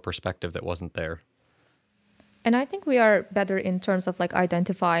lot more perspective that wasn't there. And I think we are better in terms of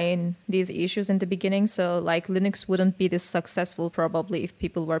identifying these issues in the beginning. So Linux wouldn't be this successful probably if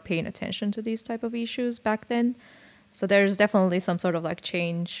people were paying attention to these type of issues back then. So there's definitely some sort of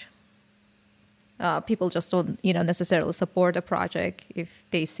change. People just don't necessarily support a project if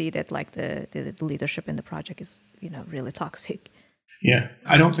they see that the leadership in the project is really toxic. Yeah,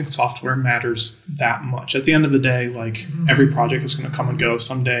 I don't think software matters that much. At the end of the day, every project is going to come and go.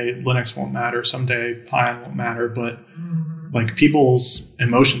 Someday Linux won't matter. Someday Pion won't matter. But people's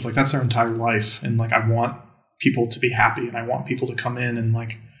emotions, that's their entire life. And I want people to be happy, and I want people to come in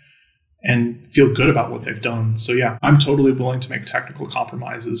and feel good about what they've done. So yeah, I'm totally willing to make technical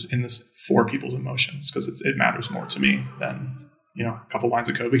compromises in this for people's emotions, because it matters more to me than, a couple lines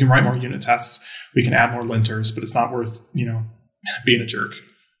of code. We can write more unit tests, we can add more linters, but it's not worth, being a jerk.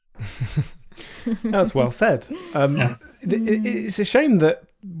 That's well said. It's a shame that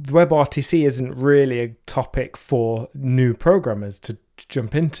WebRTC isn't really a topic for new programmers to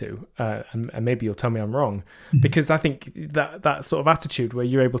jump into, and maybe you'll tell me I'm wrong, because I think that sort of attitude where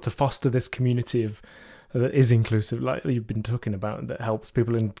you're able to foster this community that is inclusive, like you've been talking about, that helps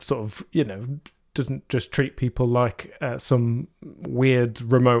people and sort of, doesn't just treat people like some weird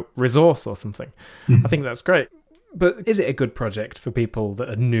remote resource or something. I think that's great. But is it a good project for people that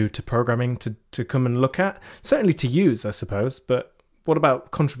are new to programming to come and look at? Certainly to use, I suppose, but what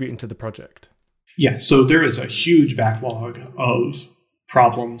about contributing to the project? Yeah, so there is a huge backlog of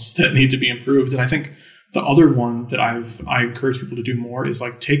problems that need to be improved. And I think the other one that I encourage people to do more is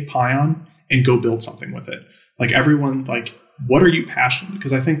take Pion and go build something with it. Everyone, what are you passionate?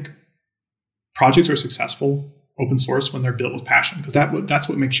 Because I think projects are successful open source when they're built with passion, because that's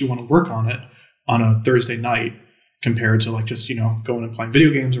what makes you want to work on it on a Thursday night, compared to just, going and playing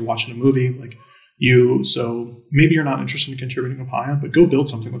video games or watching a movie. So maybe you're not interested in contributing to Pion, but go build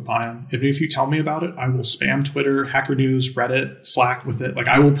something with Pion. If you tell me about it, I will spam Twitter, Hacker News, Reddit, Slack with it.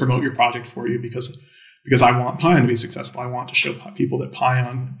 I will promote your project for you because I want Pion to be successful. I want to show people that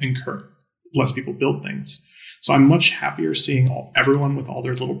Pion lets people build things. So I'm much happier seeing everyone with all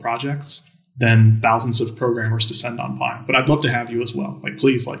their little projects than thousands of programmers to send on Pion. But I'd love to have you as well.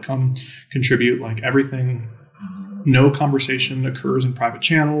 Please, come contribute. Everything. No conversation occurs in private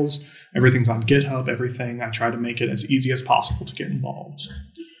channels. Everything's on GitHub. Everything. I try to make it as easy as possible to get involved.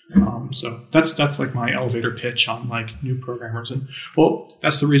 So that's my elevator pitch on new programmers. And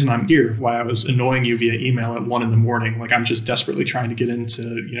that's the reason I'm here. Why I was annoying you via email at 1 a.m. I'm just desperately trying to get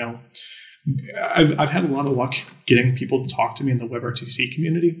into, I've had a lot of luck getting people to talk to me in the WebRTC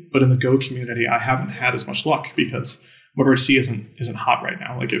community, but in the Go community, I haven't had as much luck because WebRTC isn't hot right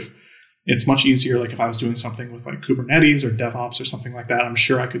now. If it's much easier, if I was doing something with Kubernetes or DevOps or something like that, I'm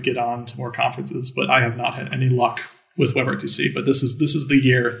sure I could get on to more conferences, but I have not had any luck with WebRTC. But this is the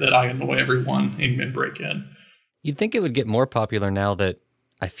year that I annoy everyone and break in. You'd think it would get more popular now that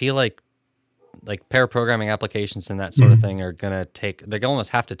I feel like pair programming applications and that sort of thing are they're going to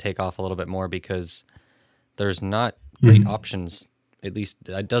almost have to take off a little bit more, because there's not great options. At least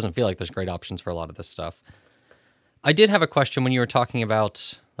it doesn't feel like there's great options for a lot of this stuff. I did have a question when you were talking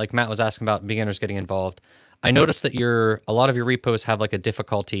about, Matt was asking about beginners getting involved. I noticed that a lot of your repos have a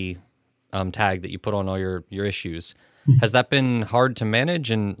difficulty tag that you put on all your issues. Has that been hard to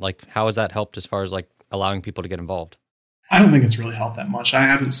manage, and how has that helped as far as allowing people to get involved? I don't think it's really helped that much. I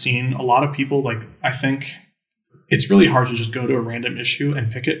haven't seen a lot of people I think it's really hard to just go to a random issue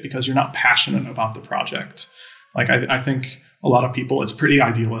and pick it because you're not passionate about the project. I think a lot of people, it's pretty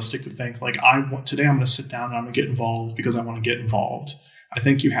idealistic to think today I'm going to sit down and I'm going to get involved because I want to get involved. I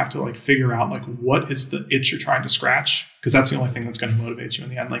think you have to figure out what is the itch you're trying to scratch, because that's the only thing that's going to motivate you in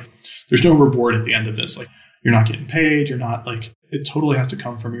the end. There's no reward at the end of this. You're not getting paid. You're not it totally has to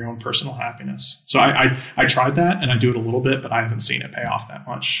come from your own personal happiness. So I tried that and I do it a little bit, but I haven't seen it pay off that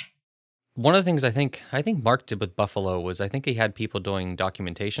much. One of the things I think Mark did with Buffalo was I think he had people doing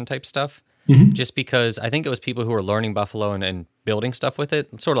documentation type stuff, just because I think it was people who were learning Buffalo and building stuff with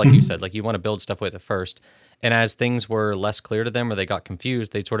it. Sort of like you said, you want to build stuff with it first. And as things were less clear to them or they got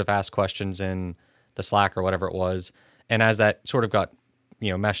confused, they'd sort of ask questions in the Slack or whatever it was. And as that sort of got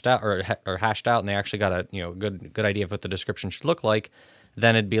meshed out or hashed out, and they actually got a good idea of what the description should look like,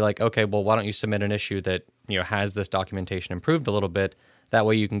 then it'd be okay, well, why don't you submit an issue that has this documentation improved a little bit? That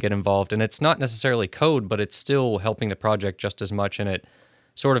way you can get involved. And it's not necessarily code, but it's still helping the project just as much, and it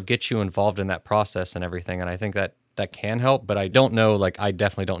sort of gets you involved in that process and everything. And I think that can help, but I don't know, I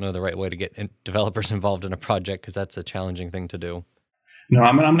definitely don't know the right way to get developers involved in a project, because that's a challenging thing to do. No,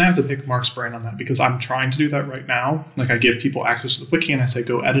 I'm going to have to pick Mark's brain on that, because I'm trying to do that right now. I give people access to the wiki and I say,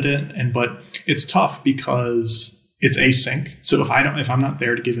 go edit it. But it's tough because it's async. So if I'm not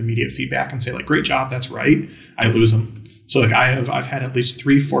there to give immediate feedback and say great job, that's right, I lose them. So I've had at least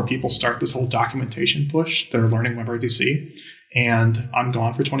 3-4 people start this whole documentation push. They're learning WebRTC, and I'm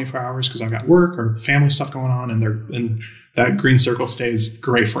gone for 24 hours because I've got work or family stuff going on, and that green circle stays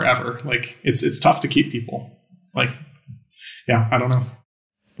gray forever. It's tough to keep people. Yeah, I don't know.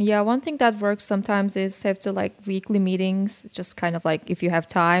 Yeah, one thing that works sometimes is have to weekly meetings, just kind of if you have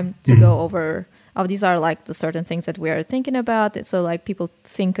time to go over, these are the certain things that we are thinking about. So people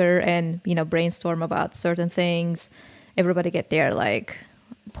thinker and, brainstorm about certain things. Everybody get their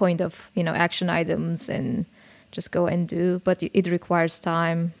point of, action items and just go and do, but it requires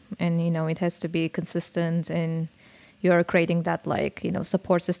time, and it has to be consistent, and you're creating that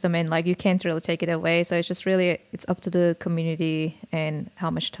support system, and you can't really take it away. So it's just really, it's up to the community and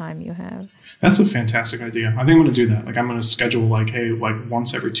how much time you have. That's a fantastic idea. I think I'm going to do that. I'm going to schedule hey,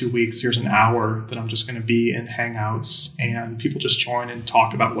 once every 2 weeks, here's an hour that I'm just going to be in Hangouts, and people just join and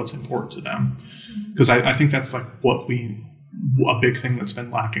talk about what's important to them. Because I think that's a big thing that's been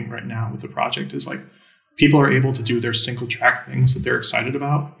lacking right now with the project is people are able to do their single track things that they're excited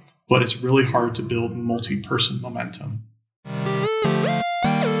about, but it's really hard to build multi-person momentum.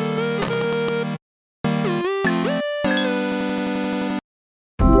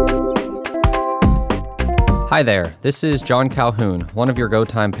 Hi there, this is John Calhoun, one of your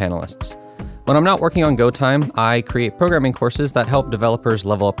GoTime panelists. When I'm not working on GoTime, I create programming courses that help developers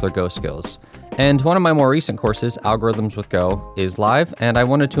level up their Go skills. And one of my more recent courses, Algorithms with Go, is live, and I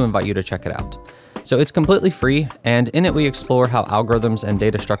wanted to invite you to check it out. So it's completely free, and in it we explore how algorithms and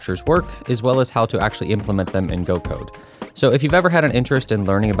data structures work, as well as how to actually implement them in Go code. So if you've ever had an interest in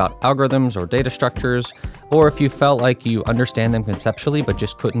learning about algorithms or data structures, or if you felt like you understand them conceptually but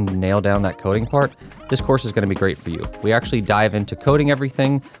just couldn't nail down that coding part, this course is going to be great for you. We actually dive into coding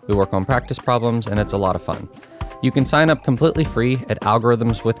everything, we work on practice problems, and it's a lot of fun. You can sign up completely free at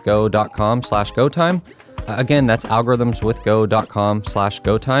algorithmswithgo.com/GoTime. Again, that's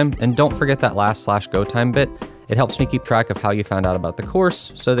algorithmswithgo.com/GoTime. And don't forget that last /GoTime bit. It helps me keep track of how you found out about the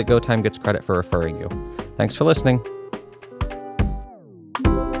course so that GoTime gets credit for referring you. Thanks for listening.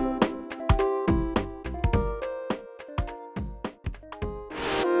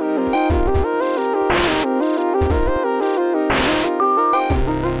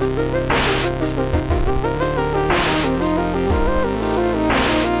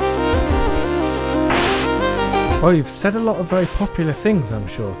 Well, you've said a lot of very popular things, I'm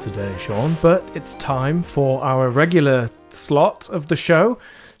sure, today, Sean, but it's time for our regular slot of the show.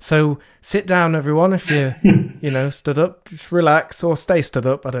 So sit down, everyone. If you're, stood up, just relax, or stay stood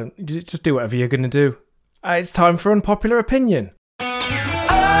up. Just do whatever you're going to do. It's time for Unpopular Opinion. Unpopular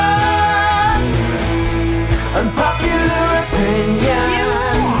opinion.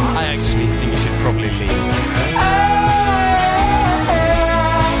 I actually think you should probably leave.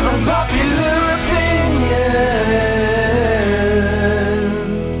 Unpopular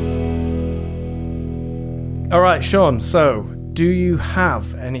All right, Sean, so do you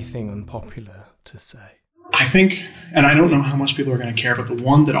have anything unpopular to say? I think, and I don't know how much people are going to care, but the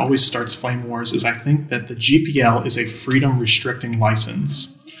one that always starts flame wars is I think that the GPL is a freedom restricting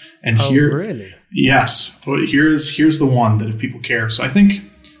license. And really? Yes. But here's the one that if people care. So I think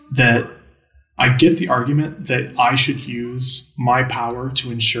that I get the argument that I should use my power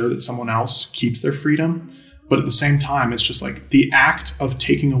to ensure that someone else keeps their freedom. But at the same time, it's just the act of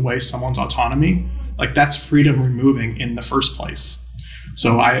taking away someone's autonomy, that's freedom removing in the first place.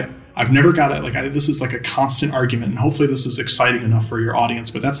 So I've never got it. This is a constant argument, and hopefully this is exciting enough for your audience,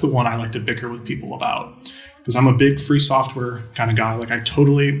 but that's the one I like to bicker with people about, because I'm a big free software kind of guy. I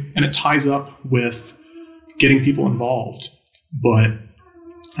totally, and it ties up with getting people involved, but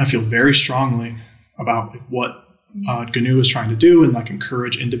I feel very strongly about what GNU is trying to do and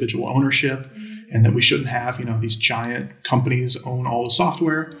encourage individual ownership, and that we shouldn't have, these giant companies own all the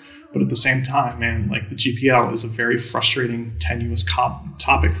software. But at the same time, man, the GPL is a very frustrating, tenuous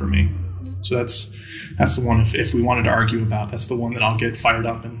topic for me. So that's the one, if we wanted to argue about, that's the one that I'll get fired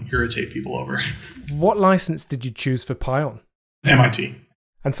up and irritate people over. What license did you choose for Pion? MIT.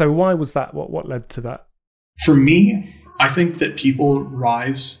 And so why was that? What led to that? For me, I think that people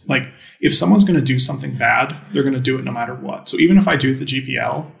rise, if someone's going to do something bad, they're going to do it no matter what. So even if I do the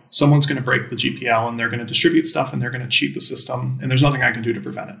GPL, someone's going to break the GPL and they're going to distribute stuff and they're going to cheat the system, and there's nothing I can do to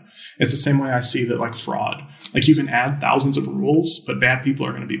prevent it. It's the same way I see that fraud. You can add thousands of rules, but bad people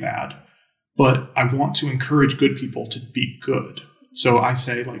are going to be bad. But I want to encourage good people to be good. So I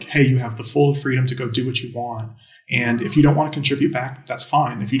say hey, you have the full freedom to go do what you want. And if you don't want to contribute back, that's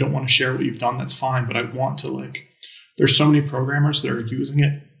fine. If you don't want to share what you've done, that's fine. But I want to there's so many programmers that are using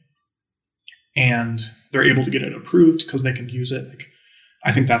it and they're able to get it approved because they can use it.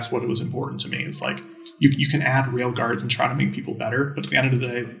 I think that's what it was important to me is you can add railguards and try to make people better, but at the end of the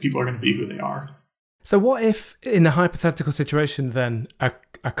day, people are going to be who they are. So what if in a hypothetical situation then a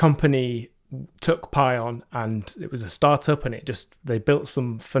company took Pion and it was a startup and they built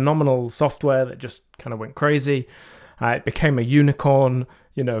some phenomenal software that just kind of went crazy. It became a unicorn,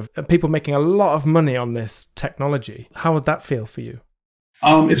 people making a lot of money on this technology. How would that feel for you?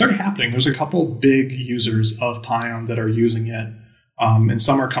 It's already happening. There's a couple big users of Pion that are using it. And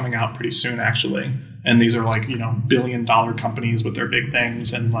some are coming out pretty soon, actually. And these are like, billion-dollar companies with their big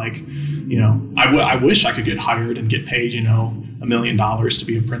things. And like, I wish I could get hired and get paid, $1 million to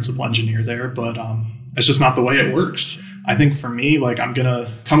be a principal engineer there. But it's just not the way it works. I think for me, like, I'm going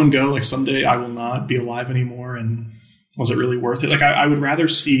to come and go. Like, someday I will not be alive anymore. And was it really worth it? Like, I would rather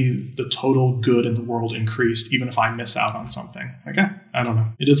see the total good in the world increased, even if I miss out on something. Like, I don't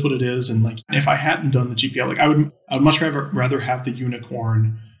know. It is what it is. And like, if I hadn't done the GPL, like, I would much rather have the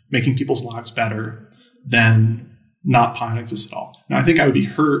unicorn making people's lives better than not Pion exist at all. Now, I think I would be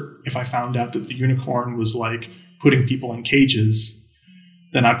hurt if I found out that the unicorn was like putting people in cages.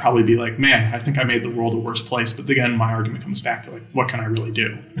 Then I'd probably be like, man, I think I made the world a worse place. But again, my argument comes back to like, what can I really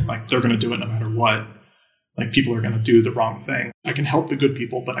do? Like, they're going to do it no matter what. Like, people are going to do the wrong thing. I can help the good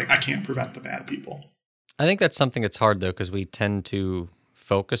people, but I can't prevent the bad people. I think that's something that's hard, though, because we tend to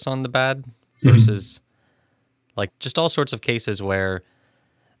focus on the bad versus like just all sorts of cases where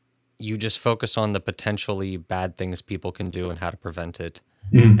you just focus on the potentially bad things people can do and how to prevent it.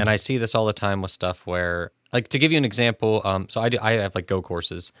 And I see this all the time with stuff where, like, to give you an example, so I have like Go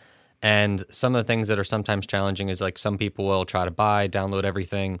courses, and some of the things that are sometimes challenging is like some people will try to download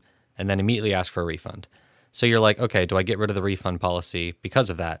everything, and then immediately ask for a refund. So you're like, okay, do I get rid of the refund policy because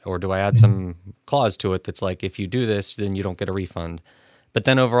of that? Or do I add some clause to it that's like, if you do this, then you don't get a refund? But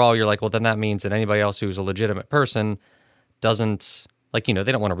then overall, you're like, well, then that means that anybody else who's a legitimate person doesn't, like, they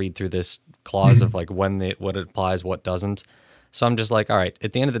don't want to read through this clause of like what it applies, what doesn't. So I'm just like, all right,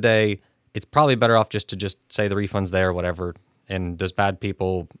 at the end of the day, it's probably better off just to say the refund's there or whatever. And those bad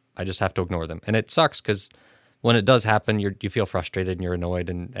people, I just have to ignore them. And it sucks because when it does happen, you feel frustrated and you're annoyed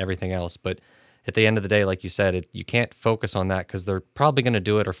and everything else. But at the end of the day, like you said, you can't focus on that because they're probably going to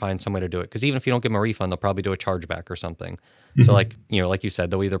do it or find some way to do it. Because even if you don't give them a refund, they'll probably do a chargeback or something. So like you said,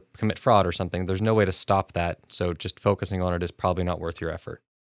 they'll either commit fraud or something. There's no way to stop that. So just focusing on it is probably not worth your effort.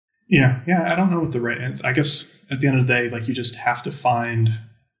 Yeah. I don't know what the right answer. I guess at the end of the day, like, you just have to find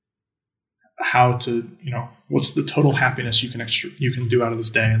how to, what's the total happiness you can do out of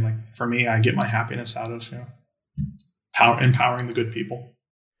this day. And like, for me, I get my happiness out of, empowering the good people.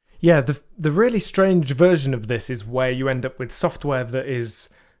 Yeah, the really strange version of this is where you end up with software that is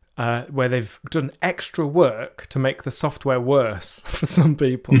where they've done extra work to make the software worse for some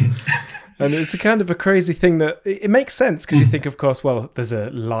people. And it's a kind of a crazy thing that it makes sense because you think, of course, well, there's a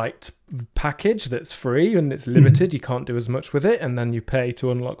light package that's free and it's limited. You can't do as much with it, and then you pay to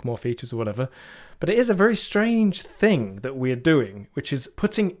unlock more features or whatever. But it is a very strange thing that we're doing, which is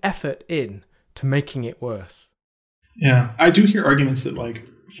putting effort in to making it worse. Yeah, I do hear arguments that, like,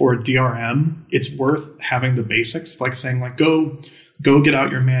 for DRM, it's worth having the basics, like saying, like, go get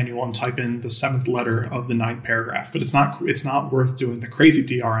out your manual and type in the 7th letter of the 9th paragraph. But it's not worth doing the crazy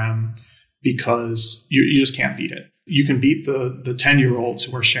DRM because you just can't beat it. You can beat the 10-year-olds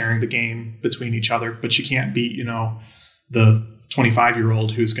who are sharing the game between each other, but you can't beat, the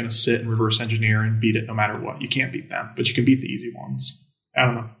 25-year-old who's going to sit and reverse engineer and beat it no matter what. You can't beat them, but you can beat the easy ones. I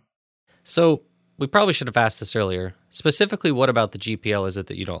don't know. So we probably should have asked this earlier. Specifically, what about the GPL is it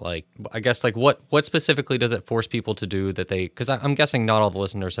that you don't like? I guess, like, what specifically does it force people to do that they... Because I'm guessing not all the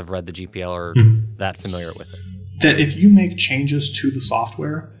listeners have read the GPL or that familiar with it. That if you make changes to the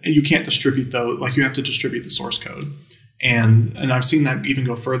software, and you can't distribute those, like, you have to distribute the source code. And I've seen that even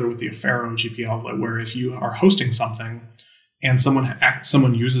go further with the Affero GPL, where if you are hosting something and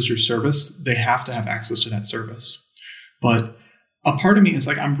someone uses your service, they have to have access to that service. But a part of me is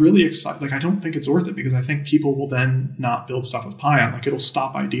like, I'm really excited. Like, I don't think it's worth it because I think people will then not build stuff with Pion. Like, it'll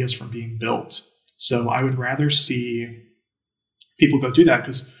stop ideas from being built. So I would rather see people go do that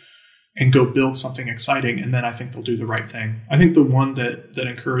and go build something exciting. And then I think they'll do the right thing. I think the one that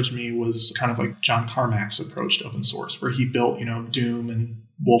encouraged me was kind of like John Carmack's approach to open source, where he built, Doom and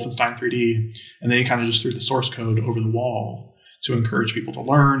Wolfenstein 3D. And then he kind of just threw the source code over the wall to encourage people to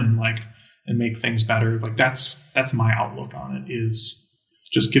learn and make things better. Like, that's my outlook on it, is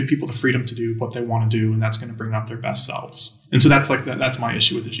just give people the freedom to do what they want to do, and that's going to bring out their best selves. And so that's my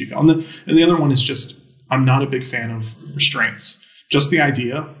issue with the GPL. And the other one is just, I'm not a big fan of restraints. Just the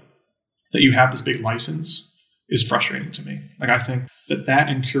idea that you have this big license is frustrating to me. Like, I think that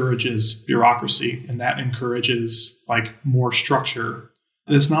encourages bureaucracy, and that encourages, like, more structure.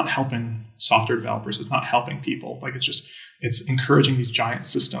 It's not helping software developers. It's not helping people. Like, it's encouraging these giant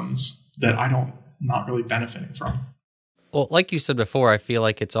systems that not really benefiting from. Well, like you said before, I feel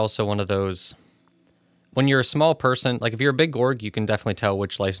like it's also one of those, when you're a small person, like if you're a big org, you can definitely tell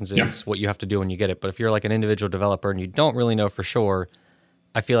which license is what you have to do when you get it. But if you're like an individual developer and you don't really know for sure,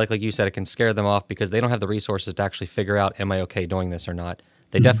 I feel like you said, it can scare them off because they don't have the resources to actually figure out, am I okay doing this or not?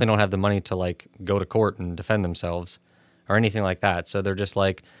 They definitely don't have the money to, like, go to court and defend themselves. or anything like that. So they're just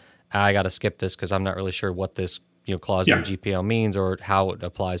like, I got to skip this because I'm not really sure what this clause in the GPL means or how it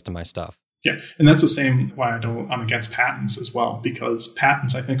applies to my stuff. Yeah, and that's the same why I'm against patents as well, because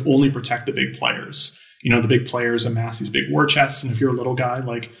patents, I think, only protect the big players. The big players amass these big war chests, and if you're a little guy,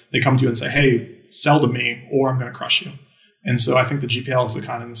 like, they come to you and say, hey, sell to me or I'm going to crush you. And so I think the GPL is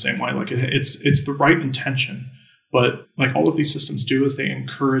kind of the same way. Like, it's the right intention, but like all of these systems do is they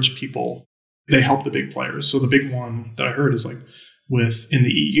encourage people, they help the big players. So the big one that I heard is like in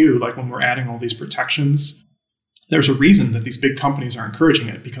the EU, like when we're adding all these protections, there's a reason that these big companies are encouraging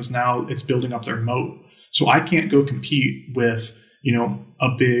it, because now it's building up their moat. So I can't go compete with,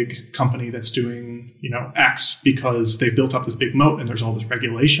 a big company that's doing, X, because they've built up this big moat and there's all this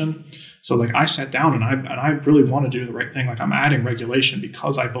regulation. So like I sat down and I really want to do the right thing. Like, I'm adding regulation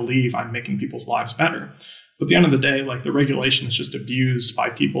because I believe I'm making people's lives better. But at the end of the day, like, the regulation is just abused by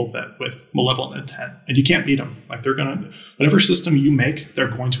people that with malevolent intent, and you can't beat them. Like, they're going to, whatever system you make, they're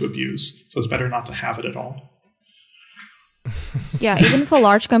going to abuse. So it's better not to have it at all. Yeah, even for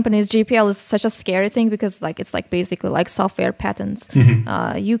large companies, GPL is such a scary thing because it's basically like software patents.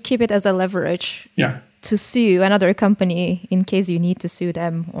 You keep it as a leverage to sue another company in case you need to sue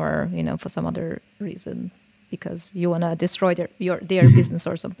them, or for some other reason because you want to destroy their business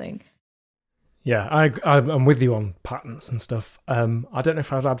or something. Yeah, I'm with you on patents and stuff. I don't know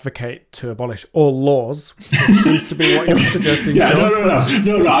if I'd advocate to abolish all laws, which seems to be what you're suggesting.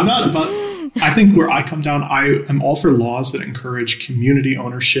 No, I'm not about. I think where I come down, I am all for laws that encourage community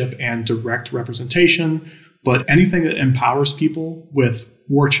ownership and direct representation, but anything that empowers people with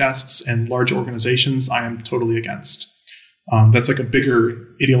war chests and large organizations, I am totally against. That's like a bigger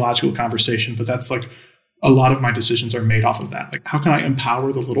ideological conversation, but that's like a lot of my decisions are made off of that. Like, how can I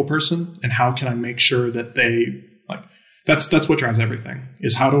empower the little person, and how can I make sure that they that's what drives everything,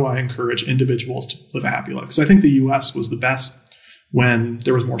 is how do I encourage individuals to live a happy life? Because I think the US was the best when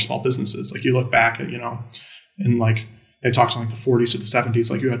there was more small businesses. Like, you look back at, in like, they talked in like the 40s to the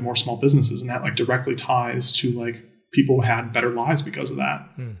 70s, like you had more small businesses, and that like directly ties to like people had better lives because of that.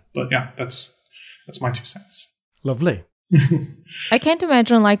 But yeah, that's my 2 cents. Lovely. I can't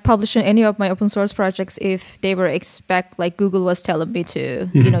imagine like publishing any of my open source projects if they were like Google was telling me to,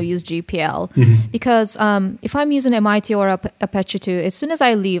 use GPL. Because if I'm using MIT or Apache 2, as soon as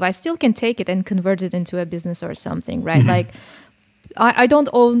I leave, I still can take it and convert it into a business or something, right? Like, I don't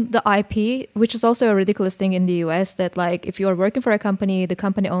own the IP, which is also a ridiculous thing in the US, that like if you're working for a company, the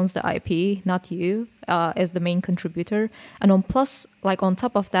company owns the IP, not you, as the main contributor. And on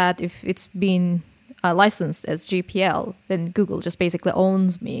top of that, if it's been licensed as GPL, then Google just basically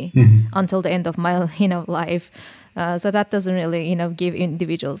owns me until the end of my life. So that doesn't really give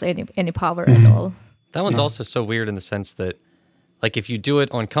individuals any power at all. That one's also so weird in the sense that, like, if you do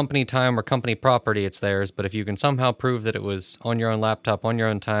it on company time or company property, it's theirs. But if you can somehow prove that it was on your own laptop, on your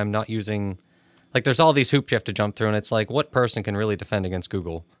own time, not using, like, there's all these hoops you have to jump through, and it's like, what person can really defend against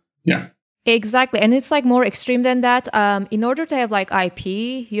Google? Yeah. Exactly. And it's like more extreme than that. In order to have like IP,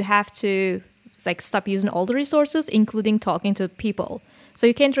 you have to like stop using all the resources, including talking to people. So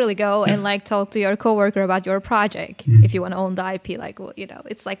you can't really go and like talk to your coworker about your project if you want to own the IP. Like,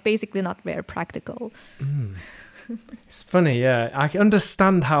 it's like basically not very practical. It's funny, yeah. I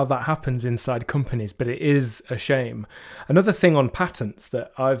understand how that happens inside companies, but it is a shame. Another thing on patents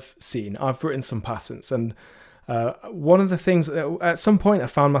that I've seen, I've written some patents, and one of the things, at some point I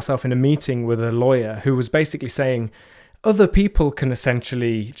found myself in a meeting with a lawyer who was basically saying other people can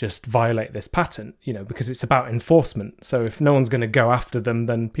essentially just violate this patent, because it's about enforcement. So if no one's going to go after them,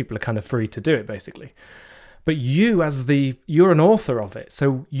 then people are kind of free to do it, basically. But you're an author of it,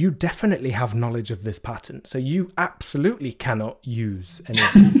 so you definitely have knowledge of this patent. So you absolutely cannot use any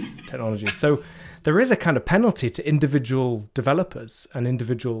of these technologies. So there is a kind of penalty to individual developers and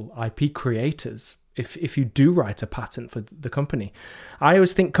individual IP creators if you do write a patent for the company. I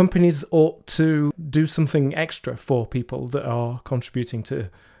always think companies ought to do something extra for people that are contributing to,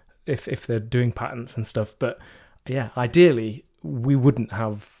 if they're doing patents and stuff. But yeah, ideally, we wouldn't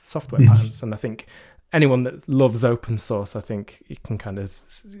have software patents, and I think anyone that loves open source, I think you can kind of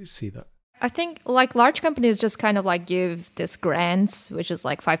see that. I think like large companies just kind of like give this grants, which is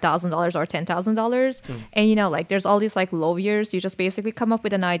like $5,000 or $10,000. And, like there's all these like lawyers. You just basically come up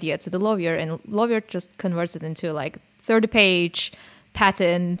with an idea to the lawyer, and lawyer just converts it into like 30-page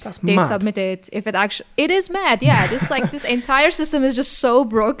patent. That's they mad. submit it. It is mad. Yeah. This entire system is just so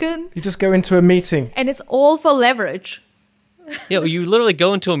broken. You just go into a meeting. And it's all for leverage. Yeah, you literally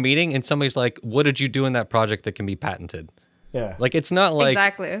go into a meeting and somebody's like, what did you do in that project that can be patented? Yeah. Like, it's not like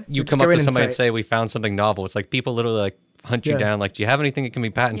exactly. you come up to somebody and say, we found something novel. It's like people literally like hunt you down. Like, do you have anything that can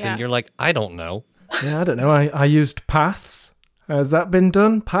be patented? Yeah. And you're like, I don't know. Yeah, I don't know. I used paths. Has that been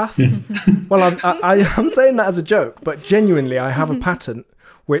done? Paths? Well, I'm saying that as a joke, but genuinely, I have a patent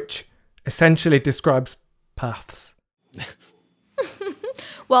which essentially describes paths.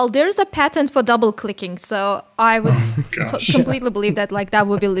 Well, there's a patent for double clicking, so I would completely believe that that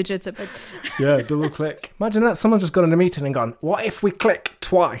would be legitimate. Yeah, double click. Imagine that. Someone just got in a meeting and gone, what if we click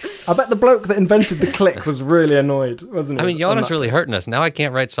twice? I bet the bloke that invented the click was really annoyed, wasn't he? I mean, Yana's really hurting us. Now I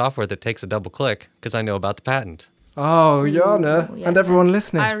can't write software that takes a double click because I know about the patent. Oh, Yana, and everyone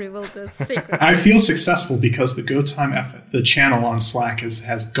listening. I revealed the secret. I feel successful because the GoTime the channel on Slack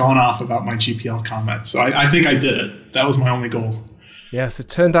has gone off about my GPL comment. So I think I did it. That was my only goal. Yes, it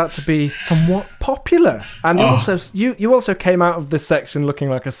turned out to be somewhat popular. And you also came out of this section looking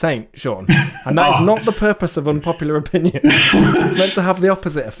like a saint, Sean. And that is not the purpose of unpopular opinion. It's meant to have the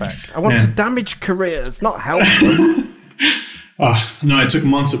opposite effect. I want to damage careers, not help them. No, it took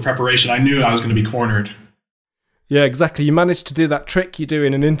months of preparation. I knew I was going to be cornered. Yeah, exactly. You managed to do that trick you do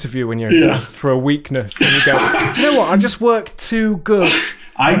in an interview when you're asked for a weakness. And you go, you know what, I just work too good.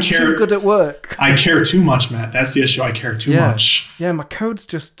 I'm too good at work. I care too much, Matt. That's the issue. I care too much. Yeah, my code's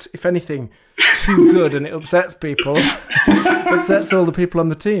just, if anything, too good, and it upsets people. It upsets all the people on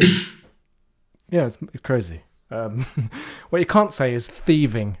the team. Yeah, it's crazy. What you can't say is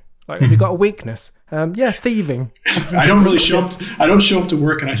thieving. Like, have you got a weakness? Yeah, thieving. I don't really show up. I don't show up to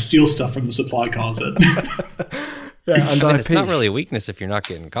work, and I steal stuff from the supply closet. Yeah, and I mean, it's not really a weakness if you're not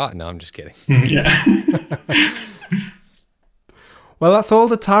getting caught. No, I'm just kidding. Yeah. Well, that's all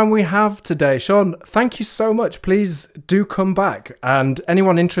the time we have today. Sean, thank you so much. Please do come back. And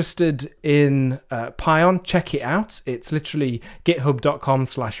anyone interested in Pion, check it out. It's literally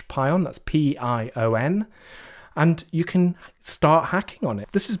github.com/Pion. That's Pion. And you can start hacking on it.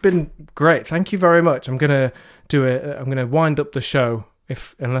 This has been great. Thank you very much. I'm going to wind up the show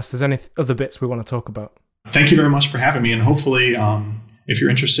unless there's any other bits we want to talk about. Thank you very much for having me. And hopefully, if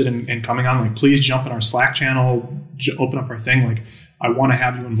you're interested in coming on, please jump in our Slack channel, open up our thing. I want to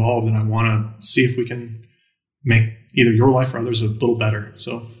have you involved, and I want to see if we can make either your life or others a little better.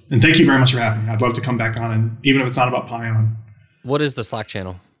 So, and thank you very much for having me. I'd love to come back on, and even if it's not about Pion. What is the Slack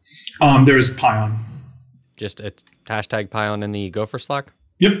channel? There's Pion. Just a hashtag Pion in the Gopher Slack?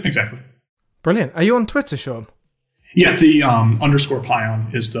 Yep, exactly. Brilliant. Are you on Twitter, Sean? Yeah, the _ Pion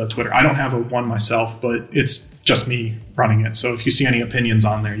is the Twitter. I don't have one myself, but it's just me running it. So if you see any opinions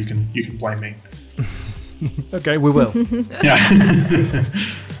on there, you can blame me. Okay, we will. Yeah.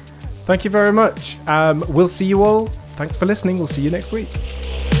 Thank you very much. We'll see you all. Thanks for listening. We'll see you next week.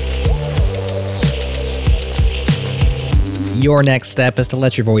 Your next step is to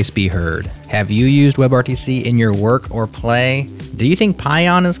let your voice be heard. Have you used WebRTC in your work or play? Do you think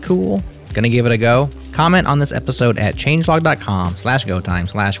Pion is cool? Gonna give it a go? Comment on this episode at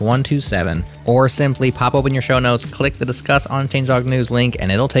changelog.com/gotime/127, or simply pop open your show notes, click the Discuss on Changelog News link,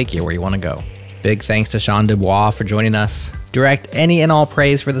 and it'll take you where you want to go. Big thanks to Sean DuBois for joining us. Direct any and all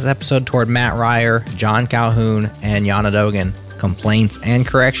praise for this episode toward Matt Ryer, John Calhoun, and Yana Dogan. Complaints and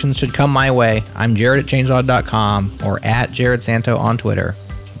corrections should come my way. I'm Jared at changelog.com or at Jared Santo on Twitter.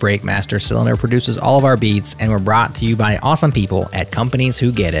 Breakmaster Cylinder produces all of our beats, and we're brought to you by awesome people at companies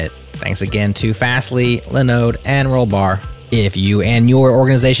who get it. Thanks again to Fastly, Linode, and Rollbar. If you and your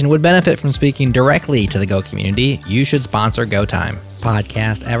organization would benefit from speaking directly to the Go community, you should sponsor GoTime.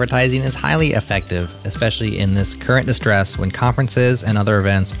 Podcast advertising is highly effective, especially in this current distress when conferences and other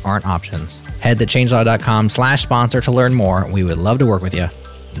events aren't options. Head to changelog.com/sponsor to learn more. We would love to work with you.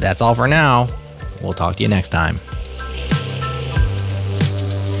 That's all for now. We'll talk to you next time.